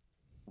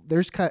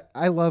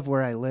 I love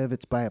where I live.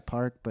 It's by a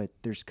park, but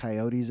there's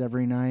coyotes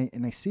every night,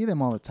 and I see them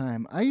all the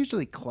time. I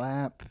usually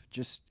clap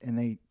and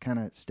they kind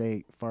of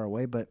stay far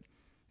away. But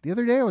the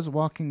other day I was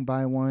walking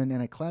by one,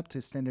 and I clapped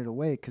to send it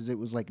away because it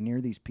was like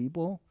near these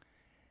people.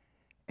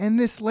 And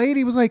this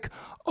lady was like,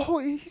 "Oh,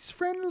 he's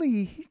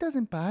friendly. He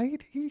doesn't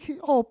bite.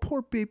 Oh,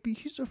 poor baby.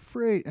 He's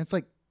afraid." And it's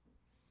like,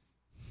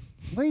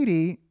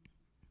 lady,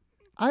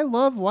 I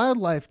love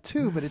wildlife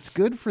too, but it's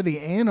good for the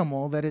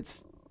animal that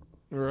it's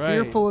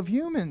fearful of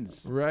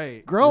humans.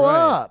 Right. Grow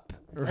up.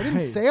 Right. I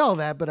didn't say all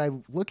that, but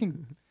I'm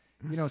looking,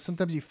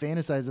 sometimes you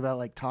fantasize about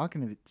like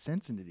talking to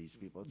sense into these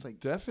people. It's like,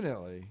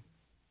 Definitely.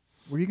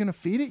 were you going to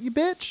feed it, you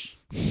bitch?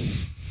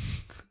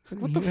 Like,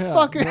 what the Yeah,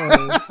 fuck?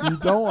 no, you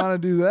don't want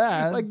to do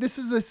that. Like, this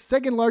is the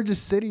second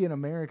largest city in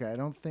America.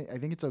 I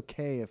think it's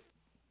okay if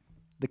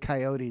the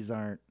coyotes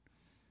aren't.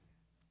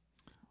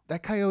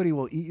 That coyote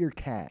will eat your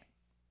cat.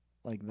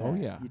 Like that. Oh,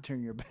 yeah. You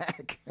turn your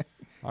back.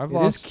 It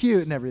is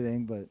cute and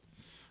everything, but.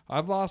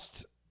 I've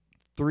lost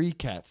 3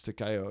 cats to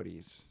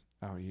coyotes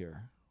out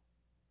here.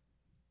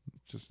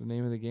 Just the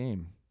name of the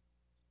game.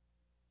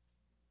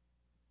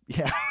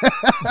 Yeah.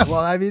 Well,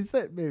 I mean, it's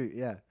that maybe,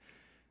 yeah.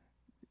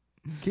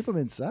 Keep them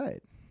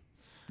inside.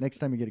 Next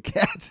time you get a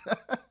cat.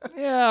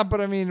 Yeah,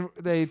 but I mean,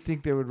 they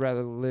think they would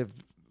rather live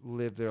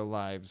their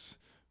lives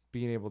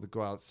being able to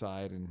go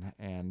outside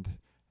and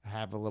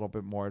have a little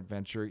bit more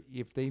adventure.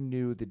 If they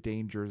knew the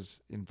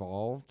dangers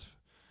involved,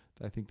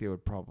 I think they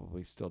would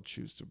probably still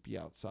choose to be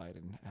outside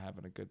and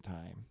having a good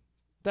time.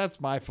 That's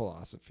my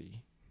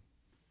philosophy.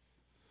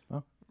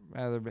 Well,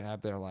 Rather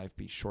have their life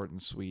be short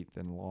and sweet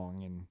than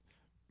long and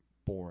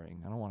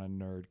boring. I don't want a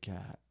nerd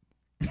cat.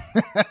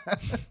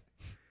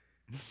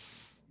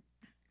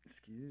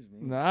 excuse me.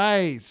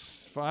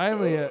 Nice.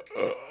 Finally.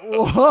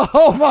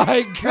 Oh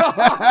my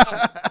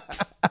God.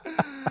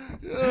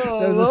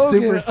 That was a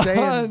Super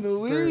Saiyan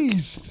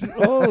Unleashed.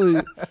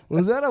 Holy.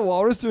 Was that a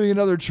walrus doing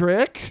another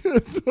trick?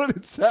 That's what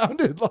it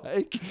sounded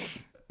like.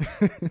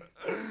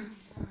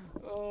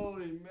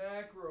 Holy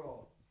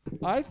mackerel.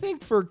 I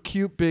think for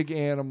cute big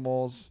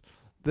animals,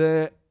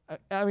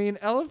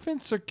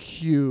 elephants are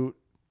cute.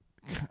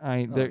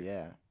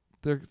 Yeah.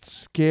 They're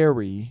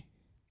scary,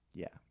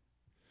 Yeah.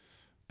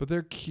 but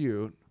they're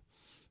cute.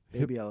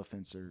 Baby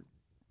elephants are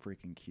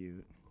freaking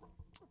cute.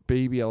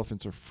 Baby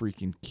elephants are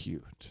freaking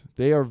cute.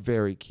 They are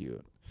very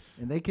cute.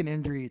 And they can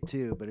injure you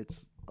too, but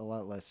it's a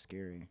lot less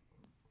scary.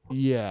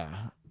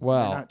 Yeah.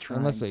 Well, not trying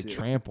unless they to.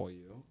 trample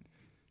you.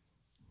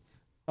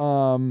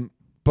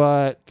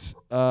 But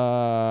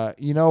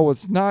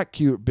what's not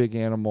cute, big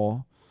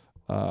animal?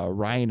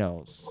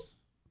 Rhinos.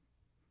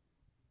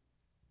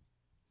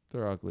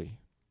 They're ugly.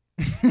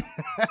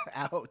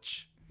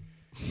 Ouch.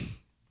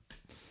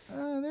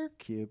 They're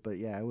cute, but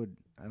yeah, I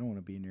don't want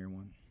to be near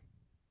one.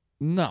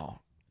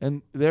 No.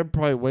 And they're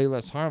probably way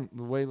less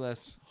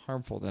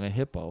harmful than a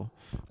hippo.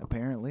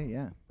 Apparently,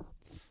 yeah.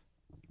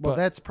 Well,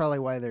 that's probably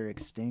why they're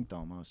extinct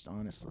almost,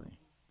 honestly.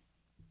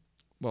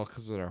 Well,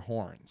 because of their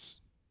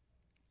horns.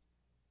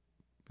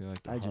 They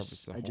like to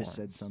harvest the I just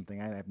said horns.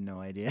 something. I have no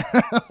idea.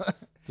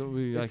 So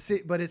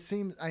but it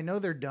seems, I know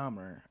they're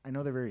dumber. I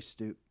know they're very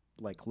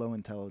like low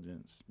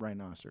intelligence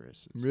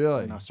rhinoceroses.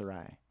 Really?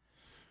 Rhinoceri.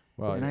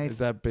 Well, And is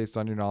that based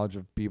on your knowledge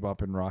of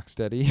Bebop and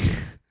Rocksteady?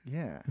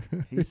 Yeah.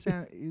 He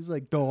was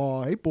like,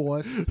 "Duh, hey,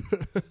 boss."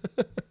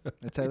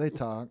 That's how they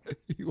talk.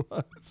 He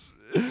was.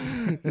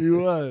 He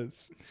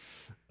was.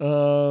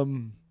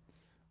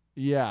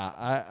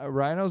 Yeah,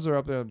 rhinos are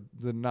up there,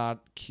 the not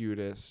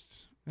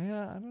cutest.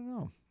 Yeah, I don't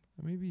know.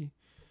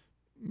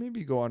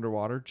 Maybe go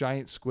underwater.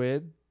 Giant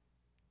squid.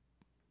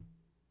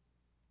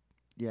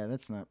 Yeah,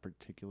 that's not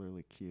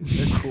particularly cute.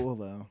 They're cool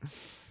though.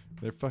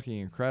 They're fucking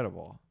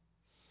incredible.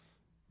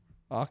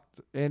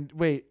 And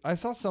wait, I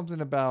saw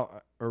something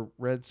about, or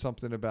read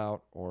something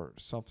about, or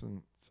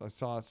something. I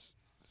saw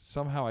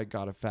somehow I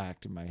got a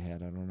fact in my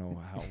head. I don't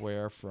know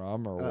where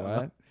from or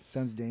what.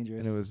 Sounds dangerous.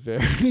 And it was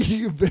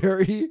very,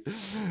 very.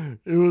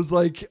 It was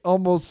like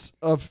almost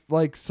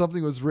like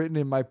something was written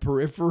in my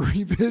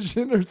periphery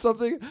vision or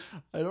something.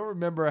 I don't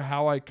remember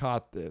how I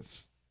caught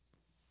this.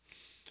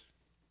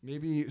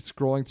 Maybe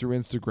scrolling through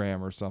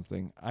Instagram or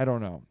something. I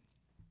don't know.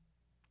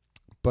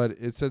 But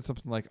it said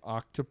something like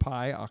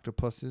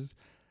octopuses,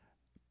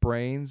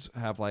 brains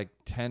have like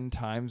 10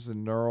 times the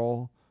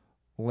neural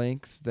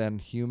links than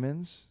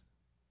humans.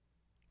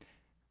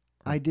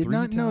 I did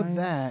not know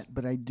that,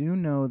 but I do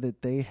know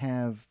that they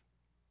have,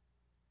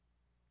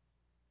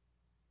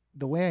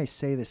 the way I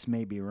say this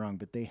may be wrong,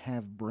 but they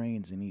have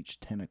brains in each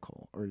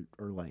tentacle or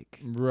like.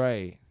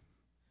 Right.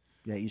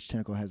 Yeah, each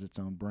tentacle has its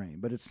own brain,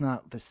 but it's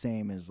not the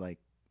same as like,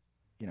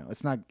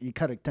 it's not, you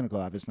cut a tentacle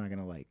off, it's not going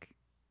to like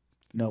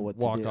know what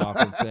walk to do. off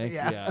and think.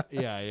 Yeah.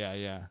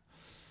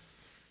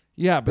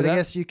 Yeah, but I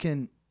guess you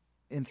can,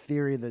 in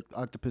theory, the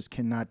octopus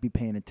cannot be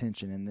paying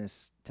attention, and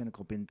this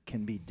tentacle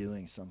can be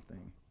doing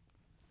something,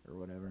 or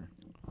whatever.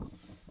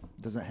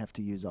 Doesn't have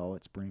to use all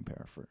its brain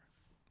power for.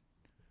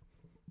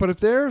 But if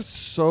they're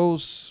so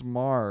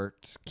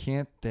smart,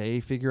 can't they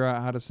figure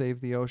out how to save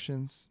the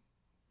oceans?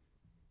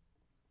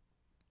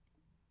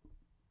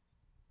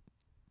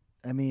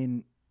 I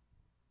mean,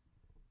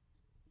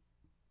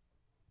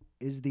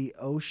 is the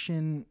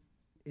ocean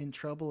in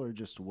trouble or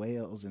just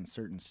whales and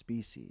certain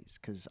species?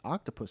 Because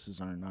octopuses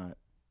are not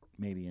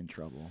maybe in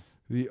trouble.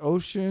 The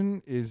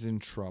ocean is in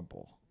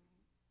trouble.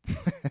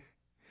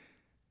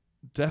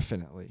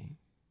 Definitely.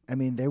 I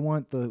mean, they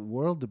want the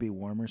world to be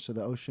warmer so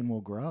the ocean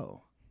will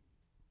grow.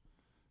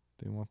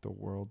 They want the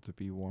world to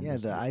be warmer. Yeah,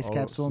 the ice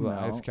capsule so the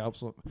melt. ice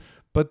capsule.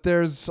 But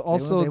there's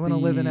also they want to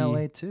live in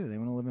LA too. They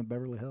want to live in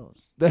Beverly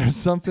Hills. There's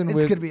something it's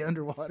with going to be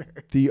underwater.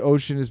 The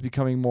ocean is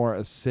becoming more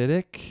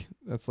acidic.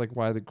 That's like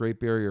why the Great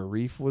Barrier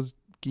Reef was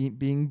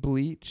being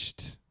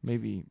bleached.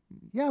 Maybe.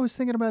 Yeah, I was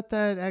thinking about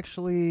that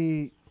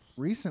actually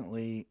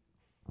recently.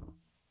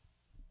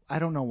 I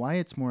don't know why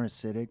it's more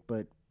acidic,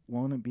 but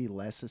won't it be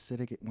less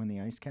acidic when the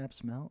ice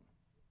caps melt?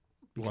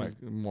 Because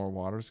more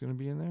water's going to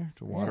be in there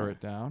to water it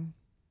down?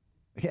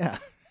 Yeah.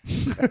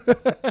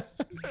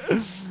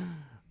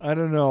 I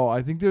don't know.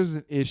 I think there's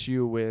an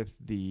issue with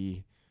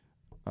the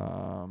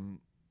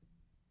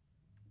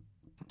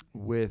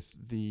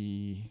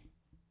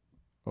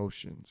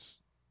oceans.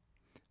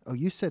 Oh,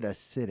 you said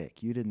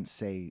acidic. You didn't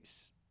say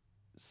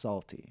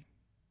salty.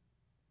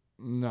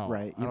 No,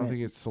 right. I don't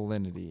think it's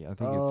salinity. I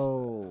think it's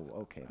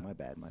okay. My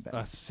bad.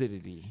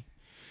 Acidity.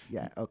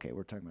 Yeah. Okay,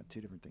 we're talking about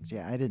two different things.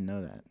 Yeah, I didn't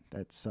know that.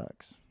 That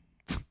sucks.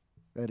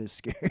 That is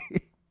scary.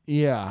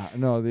 Yeah,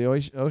 no, the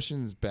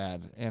ocean is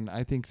bad, and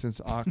I think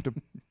since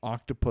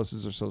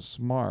octopuses are so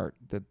smart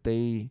that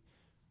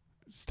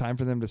it's time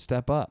for them to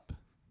step up.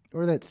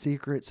 Or that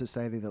secret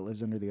society that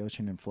lives under the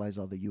ocean and flies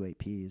all the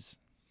UAPs.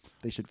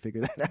 They should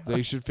figure that out.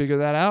 They should figure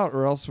that out,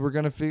 or else we're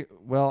gonna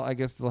well, I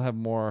guess they'll have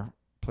more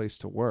place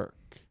to work.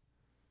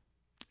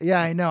 Yeah,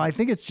 I know. I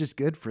think it's just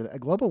good for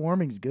global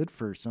warming's good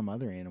for some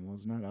other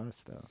animals, not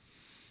us though.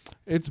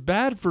 It's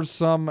bad for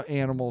some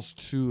animals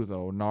too,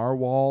 though.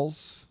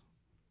 Narwhals,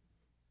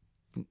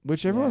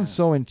 which everyone's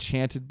so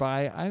enchanted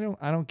by. I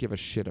don't give a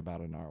shit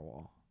about a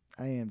narwhal.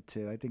 I am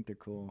too. I think they're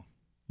cool.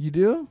 You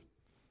do?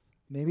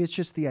 Maybe it's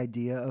just the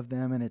idea of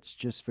them, and it's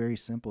just very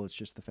simple. It's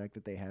just the fact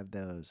that they have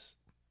those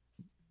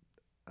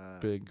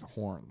big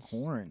horns,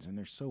 and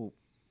they're so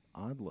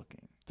odd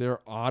looking. They're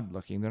odd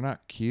looking. They're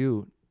not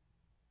cute.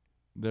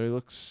 They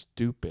look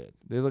stupid.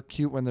 They look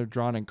cute when they're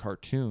drawn in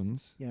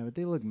cartoons. Yeah, but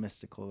they look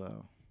mystical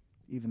though.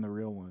 Even the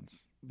real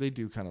ones. They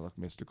do kind of look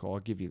mystical.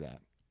 I'll give you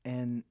that.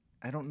 And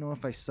I don't know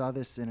if I saw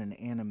this in an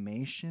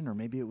animation or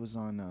maybe it was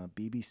on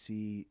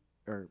BBC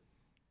or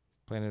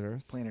Planet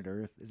Earth. Planet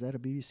Earth. Is that a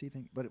BBC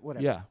thing? But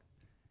whatever. Yeah.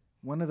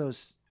 One of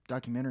those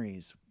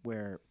documentaries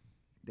where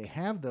they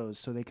have those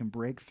so they can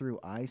break through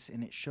ice,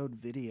 and it showed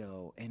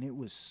video, and it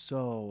was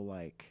so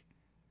like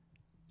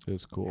it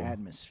was cool,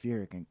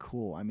 atmospheric and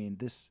cool. I mean,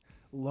 this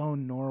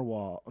lone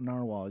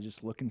narwhal is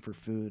just looking for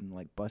food and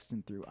like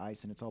busting through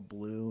ice, and it's all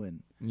blue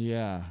and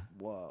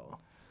whoa.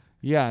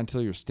 Yeah,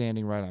 until you're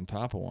standing right on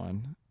top of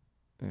one,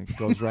 and it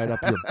goes right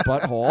up your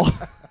butthole.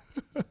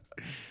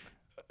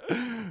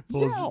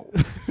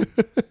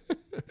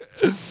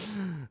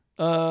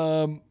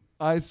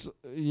 Ice.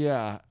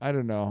 Yeah, I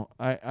don't know.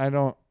 I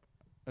don't.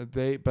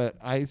 But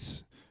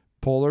ice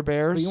polar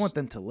bears. But you want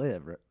them to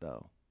live,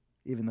 though,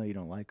 even though you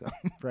don't like them,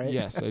 right?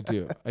 Yes, I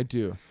do. I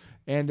do.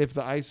 And if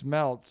the ice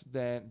melts,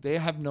 then they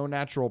have no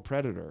natural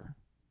predator.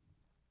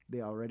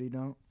 They already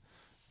don't?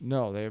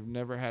 No, they have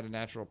never had a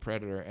natural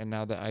predator. And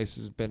now the ice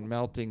has been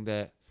melting,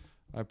 that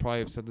I probably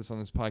have said this on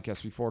this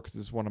podcast before because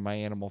this is one of my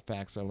animal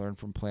facts I learned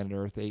from Planet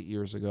Earth 8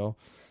 years ago,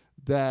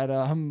 that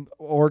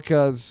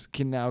orcas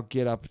can now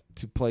get up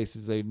to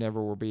places they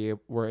never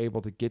were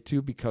able to get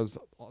to because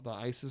the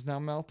ice is now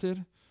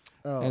melted.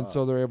 Oh. And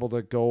so they're able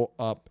to go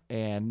up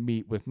and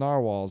meet with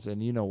narwhals.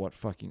 And you know what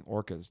fucking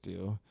orcas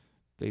do.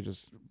 They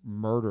just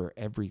murder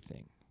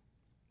everything.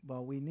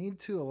 Well, we need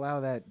to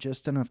allow that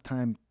just enough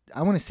time.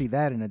 I want to see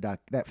that in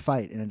that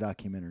fight in a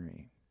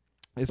documentary.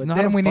 It's but not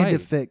then a we fight. need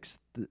to fix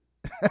the.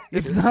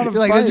 It's not a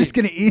like fight. They're just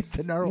gonna eat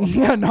the narwhal.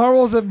 Yeah,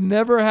 narwhals have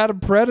never had a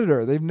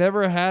predator. They've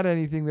never had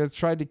anything that's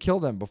tried to kill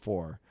them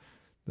before.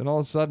 Then all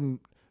of a sudden,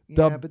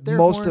 the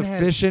most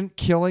efficient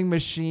killing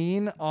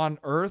machine on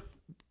Earth,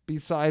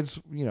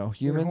 besides humans.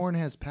 Their horn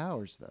has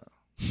powers though.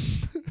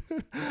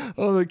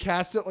 Oh, they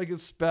cast it like a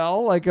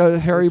spell, like a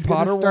Harry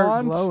Potter start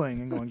wand,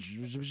 glowing and going.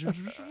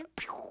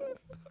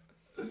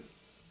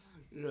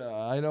 Yeah,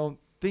 I don't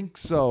think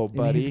so,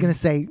 buddy. And he's gonna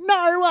say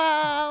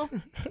narwhal.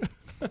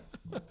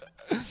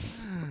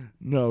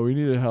 No, we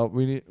need to help.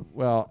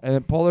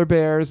 And polar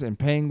bears and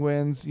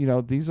penguins.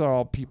 These are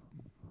all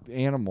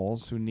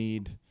animals who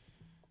need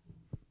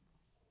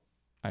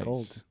ice,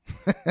 cold.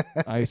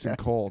 Ice and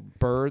cold.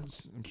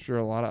 Birds. I'm sure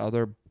a lot of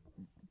other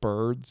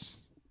birds.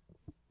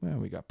 Well,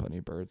 we got plenty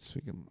of birds.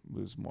 We can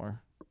lose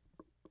more.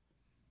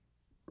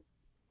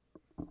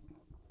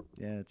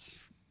 Yeah, it's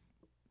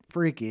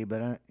freaky,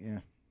 but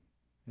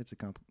it's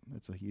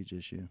a huge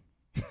issue.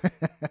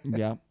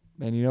 Yeah,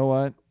 and you know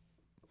what?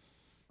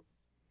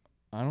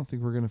 I don't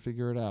think we're gonna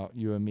figure it out,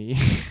 you and me.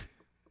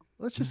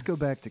 Let's just go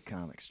back to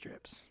comic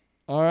strips.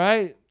 All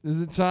right,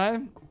 is it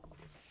time?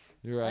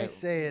 You're right. I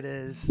say it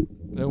is.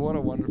 What a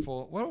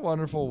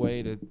wonderful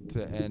way to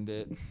end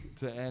it.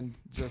 To end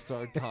just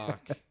our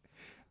talk.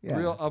 Yeah.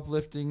 Real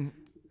uplifting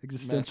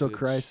existential message.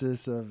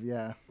 Crisis of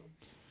our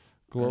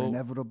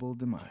inevitable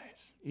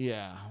demise.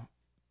 Yeah,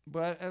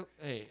 but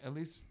hey, at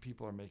least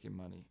people are making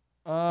money.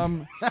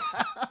 Not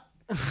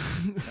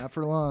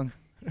for long.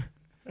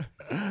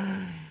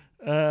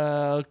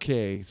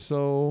 Okay,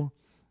 so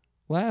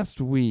last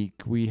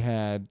week we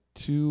had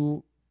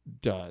 2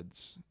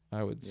 duds,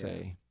 I would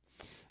say.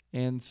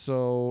 And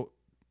so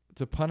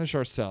to punish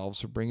ourselves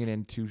for bringing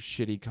in 2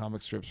 shitty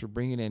comic strips, we're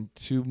bringing in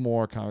 2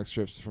 more comic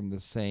strips from the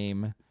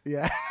same.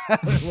 Yeah.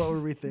 What were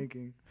we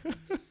thinking?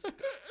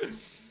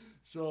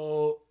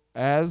 So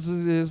as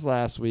it is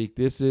last week,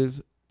 this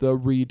is the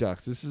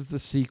Redux. This is the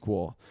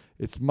sequel.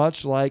 It's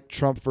much like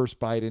Trump vs.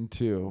 Biden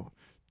 2.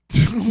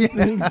 2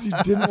 things you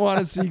didn't want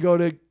to see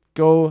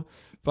go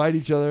fight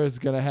each other is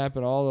going to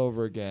happen all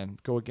over again.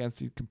 Go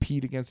against you,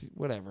 compete against you,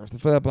 whatever.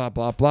 Blah, blah,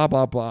 blah, blah,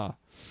 blah, blah.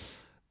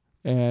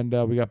 And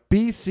we got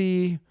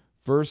BC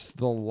versus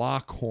the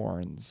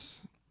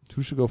Lockhorns.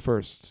 Who should go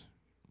first?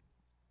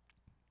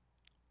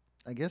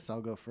 I guess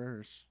I'll go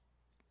first.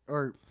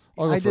 Or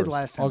I did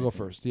last time. I'll go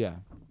first, yeah.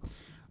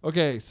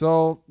 Okay,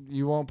 so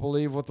you won't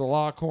believe what the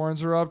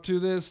Lockhorns are up to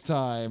this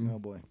time. Oh,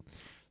 boy.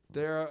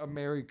 They're a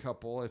married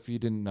couple. If you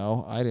didn't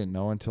know, I didn't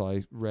know until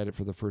I read it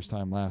for the first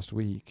time last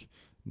week.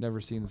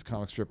 Never seen this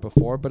comic strip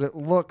before, but it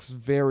looks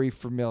very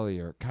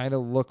familiar. Kind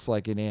of looks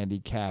like an Andy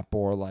Cap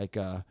or like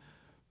a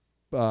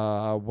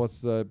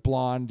what's the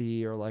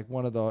Blondie or like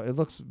one of the. It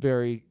looks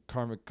very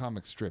comic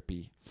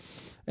strippy.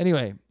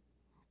 Anyway,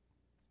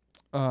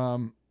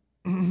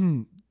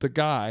 the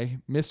guy,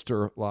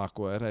 Mr.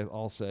 Lockwood,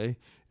 I'll say,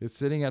 is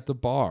sitting at the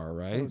bar,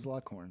 right? It was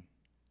Lockhorn.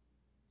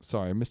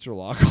 Sorry, Mr.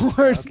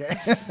 Lockhorn. Okay.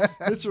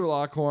 Mr.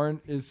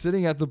 Lockhorn is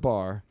sitting at the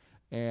bar,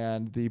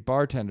 and the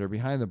bartender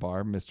behind the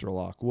bar, Mr.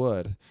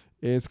 Lockwood,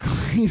 is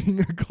cleaning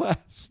a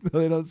glass. No,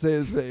 they don't say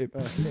his name.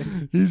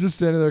 Okay. He's just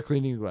standing there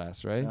cleaning a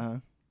glass, right? Uh-huh.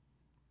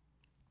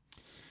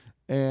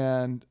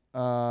 And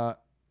the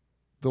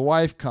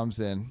wife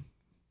comes in.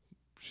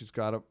 She's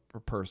got her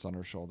purse on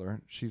her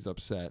shoulder. She's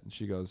upset, and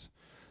she goes,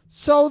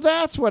 "So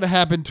that's what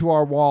happened to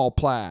our wall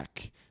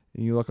plaque."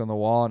 And you look on the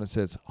wall, and it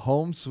says,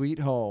 "Home Sweet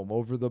Home"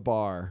 over the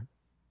bar.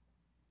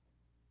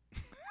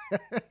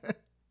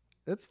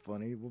 That's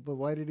funny. But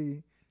why did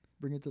he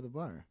bring it to the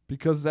bar?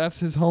 Because that's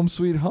his home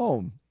sweet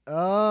home.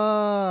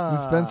 Oh.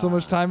 He spends so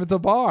much time at the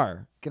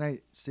bar. Can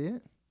I see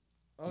it?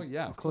 Oh,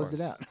 yeah. I've closed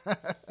it out.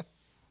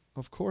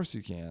 Of course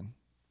you can.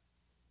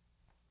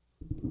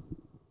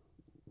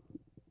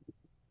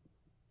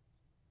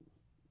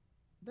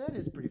 That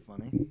is pretty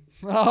funny.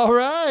 All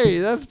right.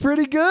 That's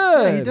pretty Yeah,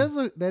 good. he does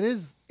look. That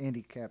is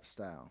Andy Cap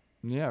style.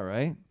 Yeah,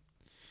 right?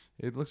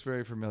 It looks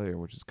very familiar,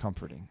 which is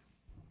comforting.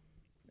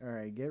 All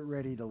right, get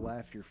ready to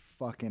laugh your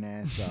fucking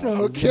ass off.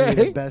 This is gonna be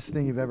Okay. the best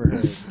thing you've ever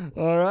heard.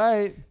 All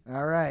right.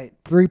 All right,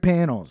 3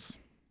 panels.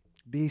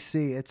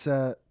 BC. It's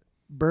a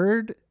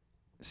bird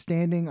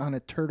standing on a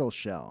turtle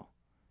shell.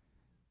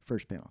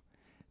 First panel.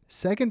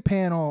 Second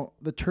panel,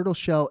 the turtle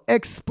shell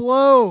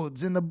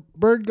explodes and the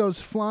bird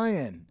goes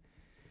flying.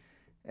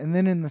 And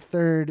then in the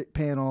third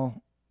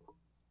panel,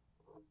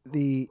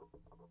 the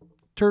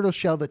turtle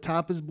shell, the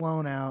top is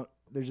blown out.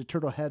 There's a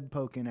turtle head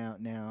poking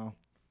out now.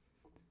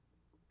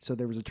 So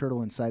there was a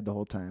turtle inside the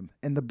whole time.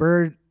 And the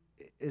bird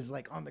is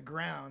like on the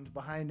ground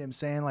behind him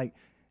saying like,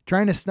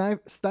 trying to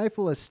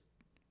stifle a...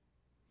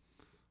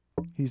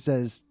 He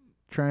says,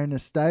 trying to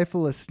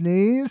stifle a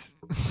sneeze.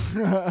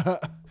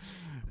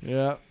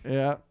 Yeah.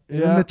 And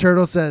then the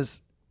turtle says,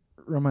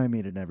 remind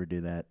me to never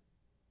do that.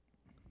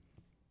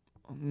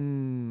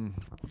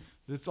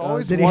 It's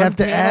always did he one have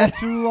to panel add?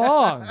 too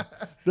long.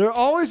 They're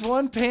always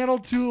one panel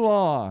too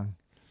long.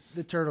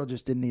 The turtle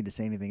just didn't need to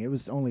say anything. It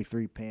was only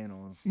 3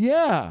 panels.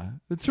 Yeah.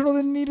 The turtle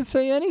didn't need to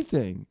say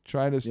anything.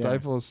 Trying to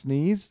stifle a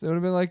sneeze. They would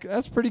have been like,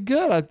 that's pretty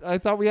good. I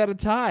thought we had a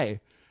tie.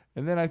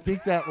 And then I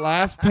think that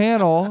last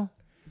panel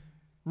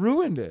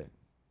ruined it.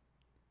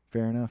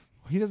 Fair enough.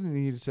 He doesn't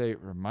need to say,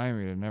 remind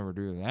me to never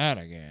do that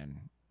again.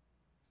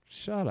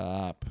 Shut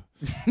up.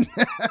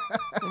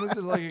 What is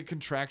it, like a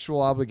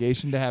contractual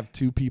obligation to have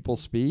 2 people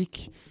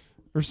speak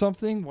or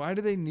something? Why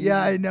do they need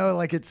Yeah, I know.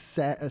 Like it's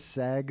a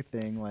SAG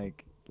thing.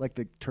 Like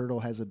the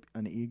turtle has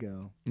an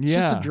ego. It's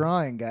just a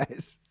drawing,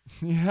 guys.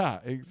 Yeah,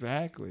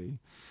 exactly.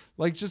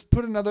 Like just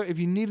put another, if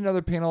you need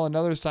another panel,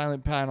 another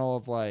silent panel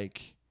of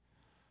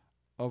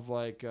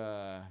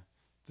the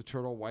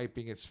turtle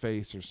wiping its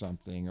face or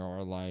something,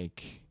 or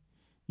like,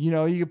 you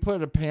know, you could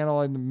put a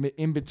panel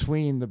in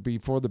between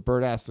before the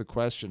bird asks the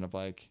question of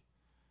like.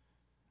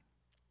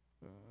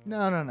 No.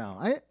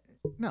 I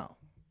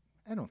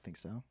don't think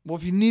so. Well,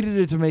 if you needed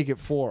it to make it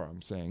 4,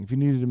 I'm saying if you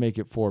needed to make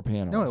it 4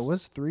 panels. No, it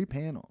was 3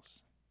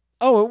 panels.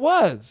 Oh, it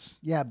was.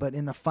 Yeah, but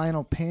in the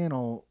final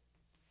panel,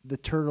 the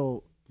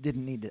turtle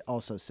didn't need to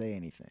also say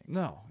anything.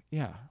 No,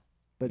 yeah.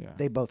 But Yeah.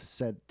 they both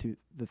said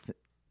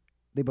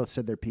they both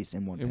said their piece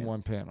in one panel. In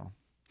one panel.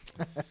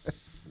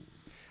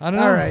 I don't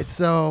know. All right,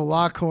 so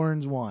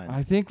Lockhorns won.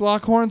 I think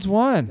Lockhorns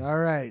won. All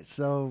right,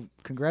 so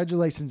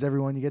congratulations,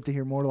 everyone. You get to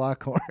hear more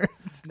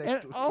Lockhorns next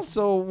And week.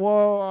 also,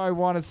 well, I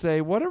want to say,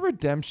 what a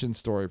redemption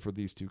story for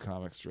these 2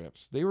 comic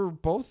strips. They were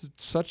both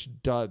such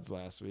duds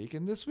last week,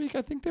 and this week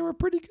I think they were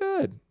pretty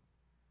good.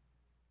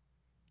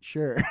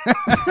 Sure.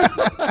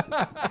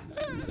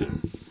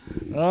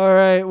 All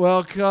right,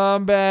 well,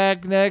 come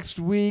back next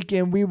week,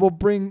 and we will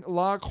bring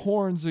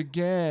Lockhorns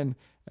again.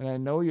 And I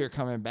know you're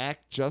coming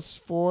back just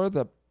for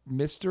the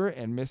Mr.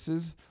 and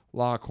Mrs.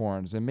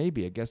 Lockhorns, and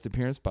maybe a guest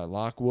appearance by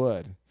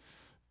Lockwood.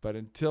 But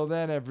until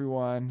then,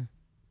 everyone,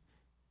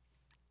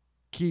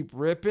 keep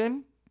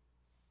ripping,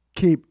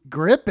 Keep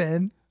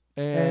gripping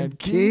and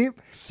keep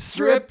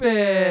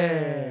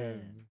stripping.